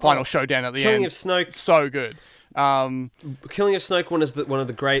the final showdown at the Killing end. of Snoke, So good. Killing of Snoke, one of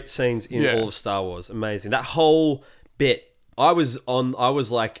the great scenes in all of Star Wars. Amazing. That whole bit, I was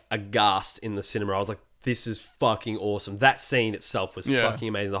like aghast in the cinema. I was like, this is fucking awesome. That scene itself was fucking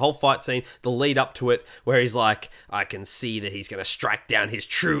amazing. The whole fight scene, the lead up to it, where he's like, I can see that he's going to strike down his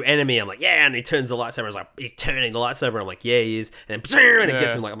true enemy. I'm like, yeah, and he turns the lightsaber. I was like, he's turning the lightsaber. I'm like, yeah, he is. And then it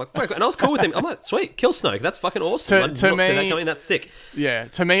gets him. I'm like, fuck. And I was cool with him. I'm like, sweet, kill Snoke. That's fucking awesome. I did not see that coming. That's sick. Yeah,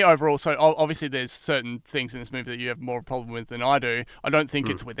 to me overall. So obviously, there's certain things in this movie that you have more of a problem with than I do. I don't think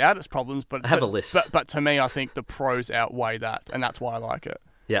it's without its problems, but I have a list. But to me, I think the pros outweigh that, and that's why I like it.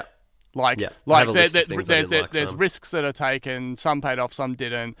 Yeah. Like there's risks that are taken. Some paid off, some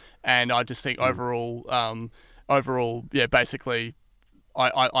didn't, and I just think overall, basically,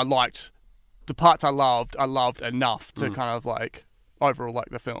 I liked the parts I loved enough to kind of like overall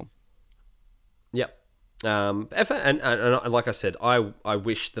like the film. Yep. And like I said, I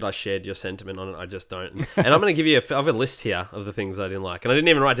wish that I shared your sentiment on it. I just don't. And I'm going to give you I have a list here of the things I didn't like, and I didn't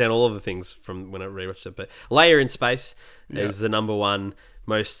even write down all of the things from when I rewatched it. But Leia in space is the number one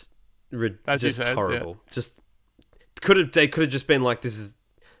most. As just you said, horrible. Just they could have just been like, this is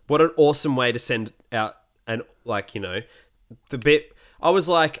what an awesome way to send out, and like, the bit I was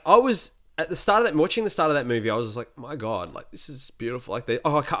at the start of that, watching the start of that movie, I was just like, my God, like, this is beautiful. Like I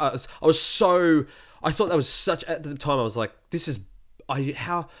thought that was such, at the time I was like, this is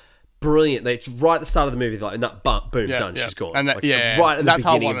how brilliant. They right at the start of the movie, like, boom, done. She's gone. And that, like, right at the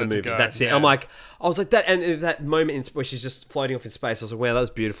beginning of the movie. That's it. Yeah. I was like that, and that moment where she's just floating off in space. I was like, wow, that was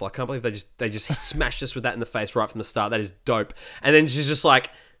beautiful. I can't believe they just smashed us with that in the face right from the start. That is dope. And then she's just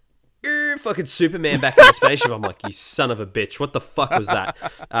like, fucking Superman back in the spaceship. I'm like, you son of a bitch. What the fuck was that?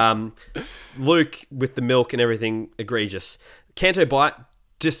 Luke with the milk and everything, egregious. Canto Bight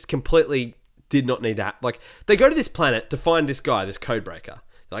just completely did not need to happen. Like, they go to this planet to find this guy, this codebreaker.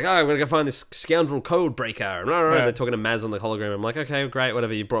 They're like, oh, I'm going to go find this scoundrel codebreaker. They're talking to Maz on the hologram. I'm like, okay, great,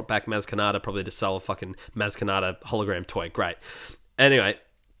 whatever. You brought back Maz Kanata probably to sell a fucking Maz Kanata hologram toy. Great. Anyway,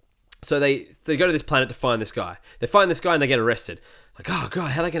 so they go to this planet to find this guy. They find this guy and they get arrested. Like, oh,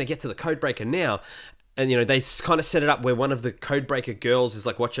 God, how are they going to get to the codebreaker now? And, they kind of set it up where one of the codebreaker girls is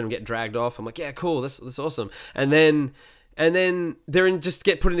like watching them get dragged off. I'm like, yeah, cool, that's awesome. And then they're just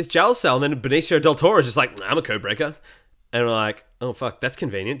get put in this jail cell. And then Benicio del Toro is just like, I'm a codebreaker. And we're like, oh, fuck, that's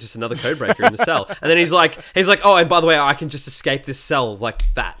convenient. Just another codebreaker in the cell. And then he's like, oh, and by the way, I can just escape this cell like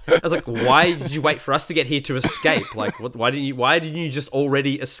that. I was like, why did you wait for us to get here to escape? Like, why didn't you just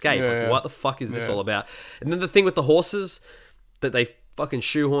already escape? What the fuck is this all about? And then the thing with the horses that they fucking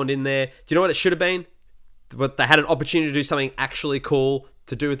shoehorned in there. Do you know what it should have been? But they had an opportunity to do something actually cool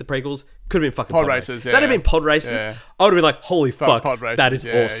to do with the prequels. Could have been fucking pod races. That'd have been pod races. Yeah. I would have been like, holy fuck, that is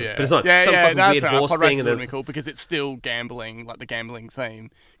awesome. But it's not some fucking weird horse thing. Pod races would have been cool because it's still gambling, like the gambling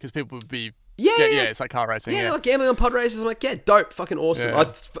theme. Because people would be... Yeah, it's like car racing. Yeah, like gambling on pod races. I'm like, yeah, dope, fucking awesome.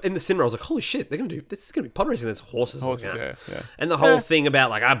 In the cinema, I was like, holy shit, this is going to be pod racing. There's horses. Yeah. And the whole thing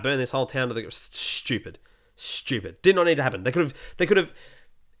about like, I burn this whole town to the... Stupid. Did not need to happen. They could have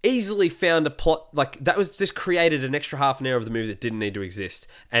easily found a plot like that was just created an extra half an hour of the movie that didn't need to exist,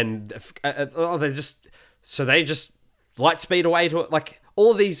 and they just light speed away to it. Like,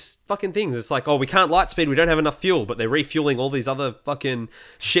 all of these fucking things. It's like, oh, we can't light speed, we don't have enough fuel, but they're refueling all these other fucking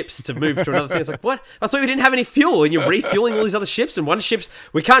ships to move to another thing. It's like, what? I thought we didn't have any fuel, and you're refueling all these other ships, and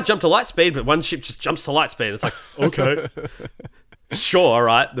we can't jump to light speed, but one ship just jumps to light speed. It's like, okay. Sure, all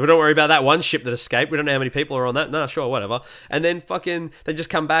right. Don't worry about that one ship that escaped. We don't know how many people are on that. No, sure, whatever. And then fucking, they just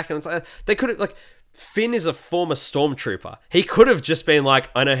come back and it's like, they could have, like, Finn is a former stormtrooper. He could have just been like,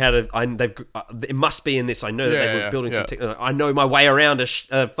 I know how to, it must be in this. I know that they were building some technology. I know my way around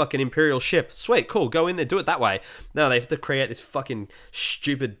a fucking Imperial ship. Sweet, cool, go in there, do it that way. No, they have to create this fucking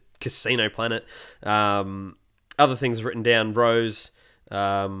stupid casino planet. Other things written down, Rose,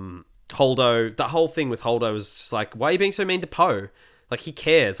 Holdo, the whole thing with Holdo was just like, why are you being so mean to Poe? Like, he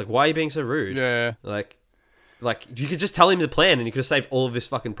cares. Like, why are you being so rude? Yeah. Like you could just tell him the plan and he could have saved all of his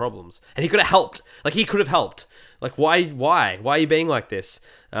fucking problems. And he could have helped. Like, he could have helped. Like, why? Why are you being like this?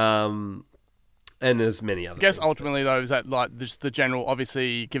 And there's many other I guess things, ultimately, though, is that, like, just the general,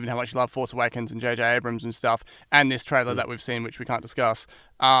 obviously, given how much you love Force Awakens and J.J. Abrams and stuff, and this trailer that we've seen, which we can't discuss,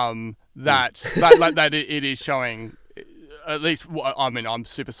 that it is showing... At least, I mean, I'm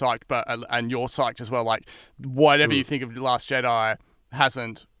super psyched, and you're psyched as well. Like, whatever you think of The Last Jedi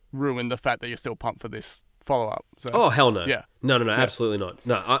hasn't ruined the fact that you're still pumped for this follow-up. So. Oh, hell no. Yeah. No, absolutely not.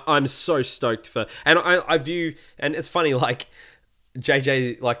 No, I'm so stoked for... And I view... And it's funny, like,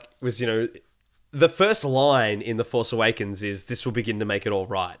 JJ, like, was, you know... The first line in The Force Awakens is, "This will begin to make it all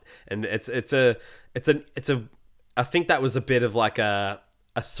right." And it's a... I think that was a bit of, like, a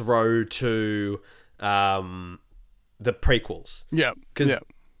throw to... the prequels. Yeah. Because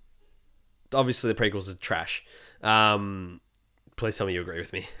obviously the prequels are trash. Please tell me you agree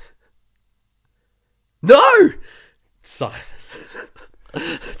with me. No! Sorry.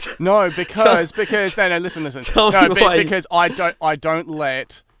 No, because no, listen. Because I don't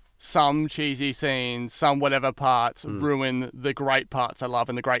let some cheesy scenes, some whatever parts ruin the great parts I love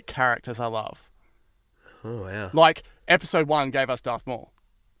and the great characters I love. Oh, wow. Like, episode 1 gave us Darth Maul.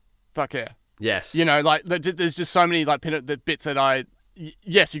 Fuck yeah. Yes. You know, like, there's just so many, like, the bits that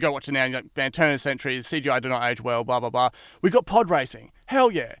yes, you go watch it now and you're like, man, turn of the century, the CGI do not age well, blah, blah, blah. We've got pod racing.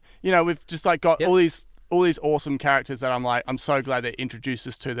 Hell yeah. You know, we've just, like, got all these awesome characters that I'm like, I'm so glad they introduced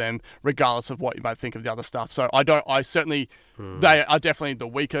us to them, regardless of what you might think of the other stuff. So they are definitely the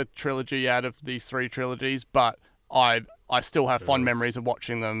weaker trilogy out of these 3 trilogies, but I still have fond memories of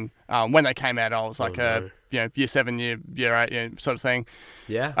watching them. When they came out, I was like year 7, year 8, sort of thing.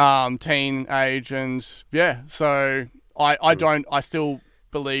 Yeah. Teen age, and so I still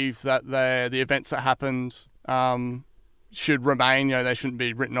believe that the events that happened should remain. You know, they shouldn't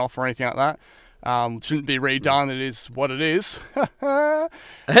be written off or anything like that. Shouldn't be redone. It is what it is. But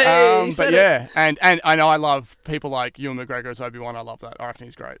yeah, and I love people like Ewan McGregor as Obi-Wan. I love that. I reckon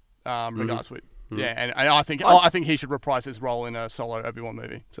he's great. Regardless with and I think he should reprise his role in a solo Obi-Wan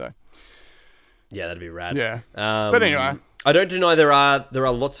movie. So yeah, that'd be rad. Yeah, but anyway, I don't deny there are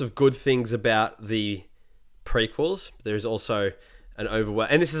lots of good things about the prequels. There is also an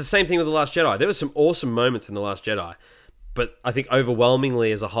and this is the same thing with The Last Jedi. There were some awesome moments in The Last Jedi, but I think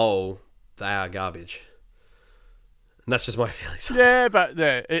overwhelmingly as a whole, they are garbage. And that's just my feelings. Yeah, but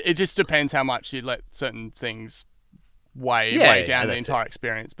it just depends how much you let certain things weigh down the entire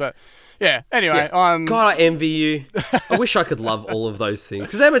experience. But yeah, anyway, God, I envy you. I wish I could love all of those things.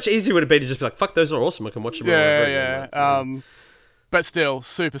 Because how much easier would it be to just be like, fuck, those are awesome. I can watch them all over again. Yeah. But still,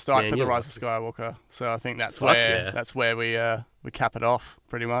 super stoked for The Rise of Skywalker. So I think that's where we cap it off,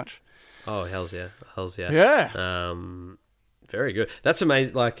 pretty much. Oh, hells yeah. Yeah. Very good. That's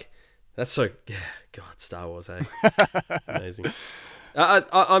amazing. Like, that's so... Yeah, God, Star Wars, eh? Amazing.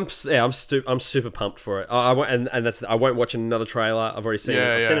 I'm super pumped for it. I won't watch another trailer. I've already seen it.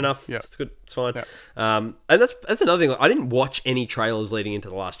 I've seen enough. Yeah. It's good. It's fine. Yeah. And that's another thing. Like, I didn't watch any trailers leading into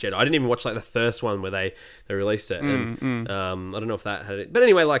The Last Jedi. I didn't even watch like the first one where they released it. And I don't know if that had it. But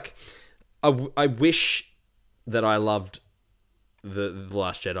anyway, like I wish that I loved the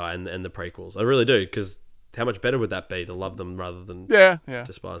Last Jedi and the prequels. I really do, because how much better would that be to love them rather than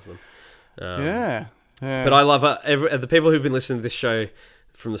despise them? Yeah. But I love the people who've been listening to this show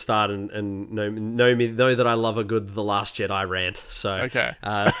from the start and know that I love a good The Last Jedi rant. So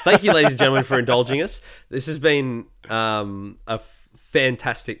thank you, ladies and gentlemen, for indulging us. This has been a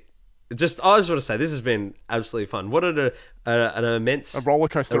fantastic. I just want to say this has been absolutely fun. What an immense roller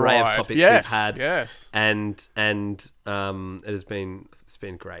coaster array ride of topics we've had. Yes, and it's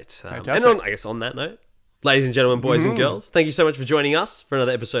been great. And I guess on that note, Ladies and gentlemen, boys and girls, thank you so much for joining us for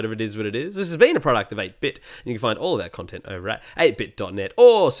another episode of It Is What It Is. This has been a product of 8-Bit, and you can find all of our content over at 8bit.net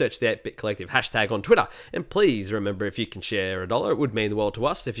or search the 8-Bit Collective hashtag on Twitter. And please remember, if you can share $1, it would mean the world to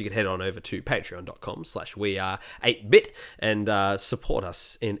us if you could head on over to patreon.com/weare8bit and support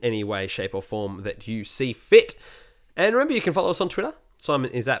us in any way, shape or form that you see fit. And remember, you can follow us on Twitter.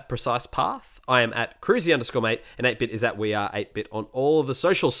 Simon is at Precise Path. I am at Cruzy_mate, and 8-Bit is at weare8bit on all of the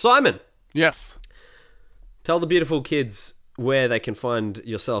socials. Simon! Yes. Tell the beautiful kids where they can find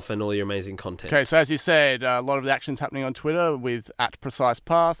yourself and all your amazing content. Okay, so as you said, a lot of the action's happening on Twitter with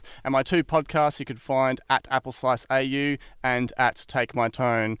 @PrecisePath, and my 2 podcasts you could find at AppleSliceAU and at Take My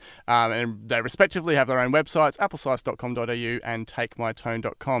Tone, and they respectively have their own websites, appleslice.com.au and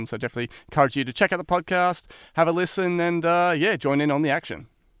takemytone.com. So definitely encourage you to check out the podcast, have a listen, and join in on the action.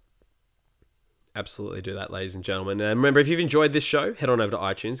 Absolutely do that, ladies and gentlemen. And remember, if you've enjoyed this show, head on over to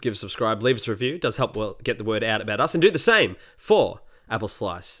iTunes, give us a subscribe, leave us a review. It does help get the word out about us. And do the same for Apple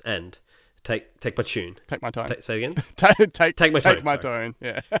Slice and Take My Tune. Take My Tone. Say it again? Take My Tone. Take My Tone.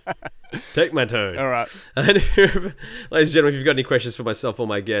 Yeah. Take My Tone. All right. And ladies and gentlemen, if you've got any questions for myself or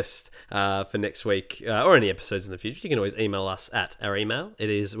my guest for next week or any episodes in the future, you can always email us at our email. It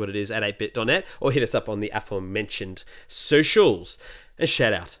is what it is at 8bit.net, or hit us up on the aforementioned socials. And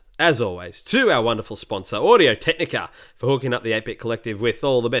shout out, as always, to our wonderful sponsor, Audio Technica, for hooking up the 8-Bit Collective with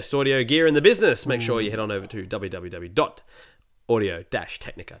all the best audio gear in the business. Make sure you head on over to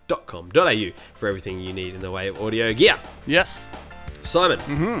www.audio-technica.com.au for everything you need in the way of audio gear. Yes. Simon,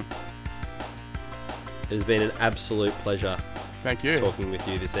 it has been an absolute pleasure Thank you. talking with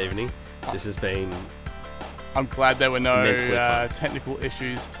you this evening. This has been... I'm glad there were no technical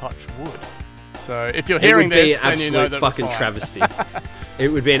issues, touch wood. So if you're It hearing would be this, an then you know absolute that fucking travesty. It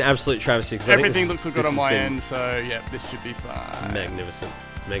would be an absolute travesty. Everything looks good on my end, so yeah, this should be fine. Magnificent.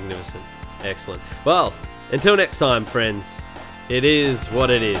 Excellent. Well, until next time, friends, it is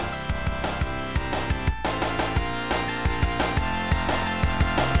what it is.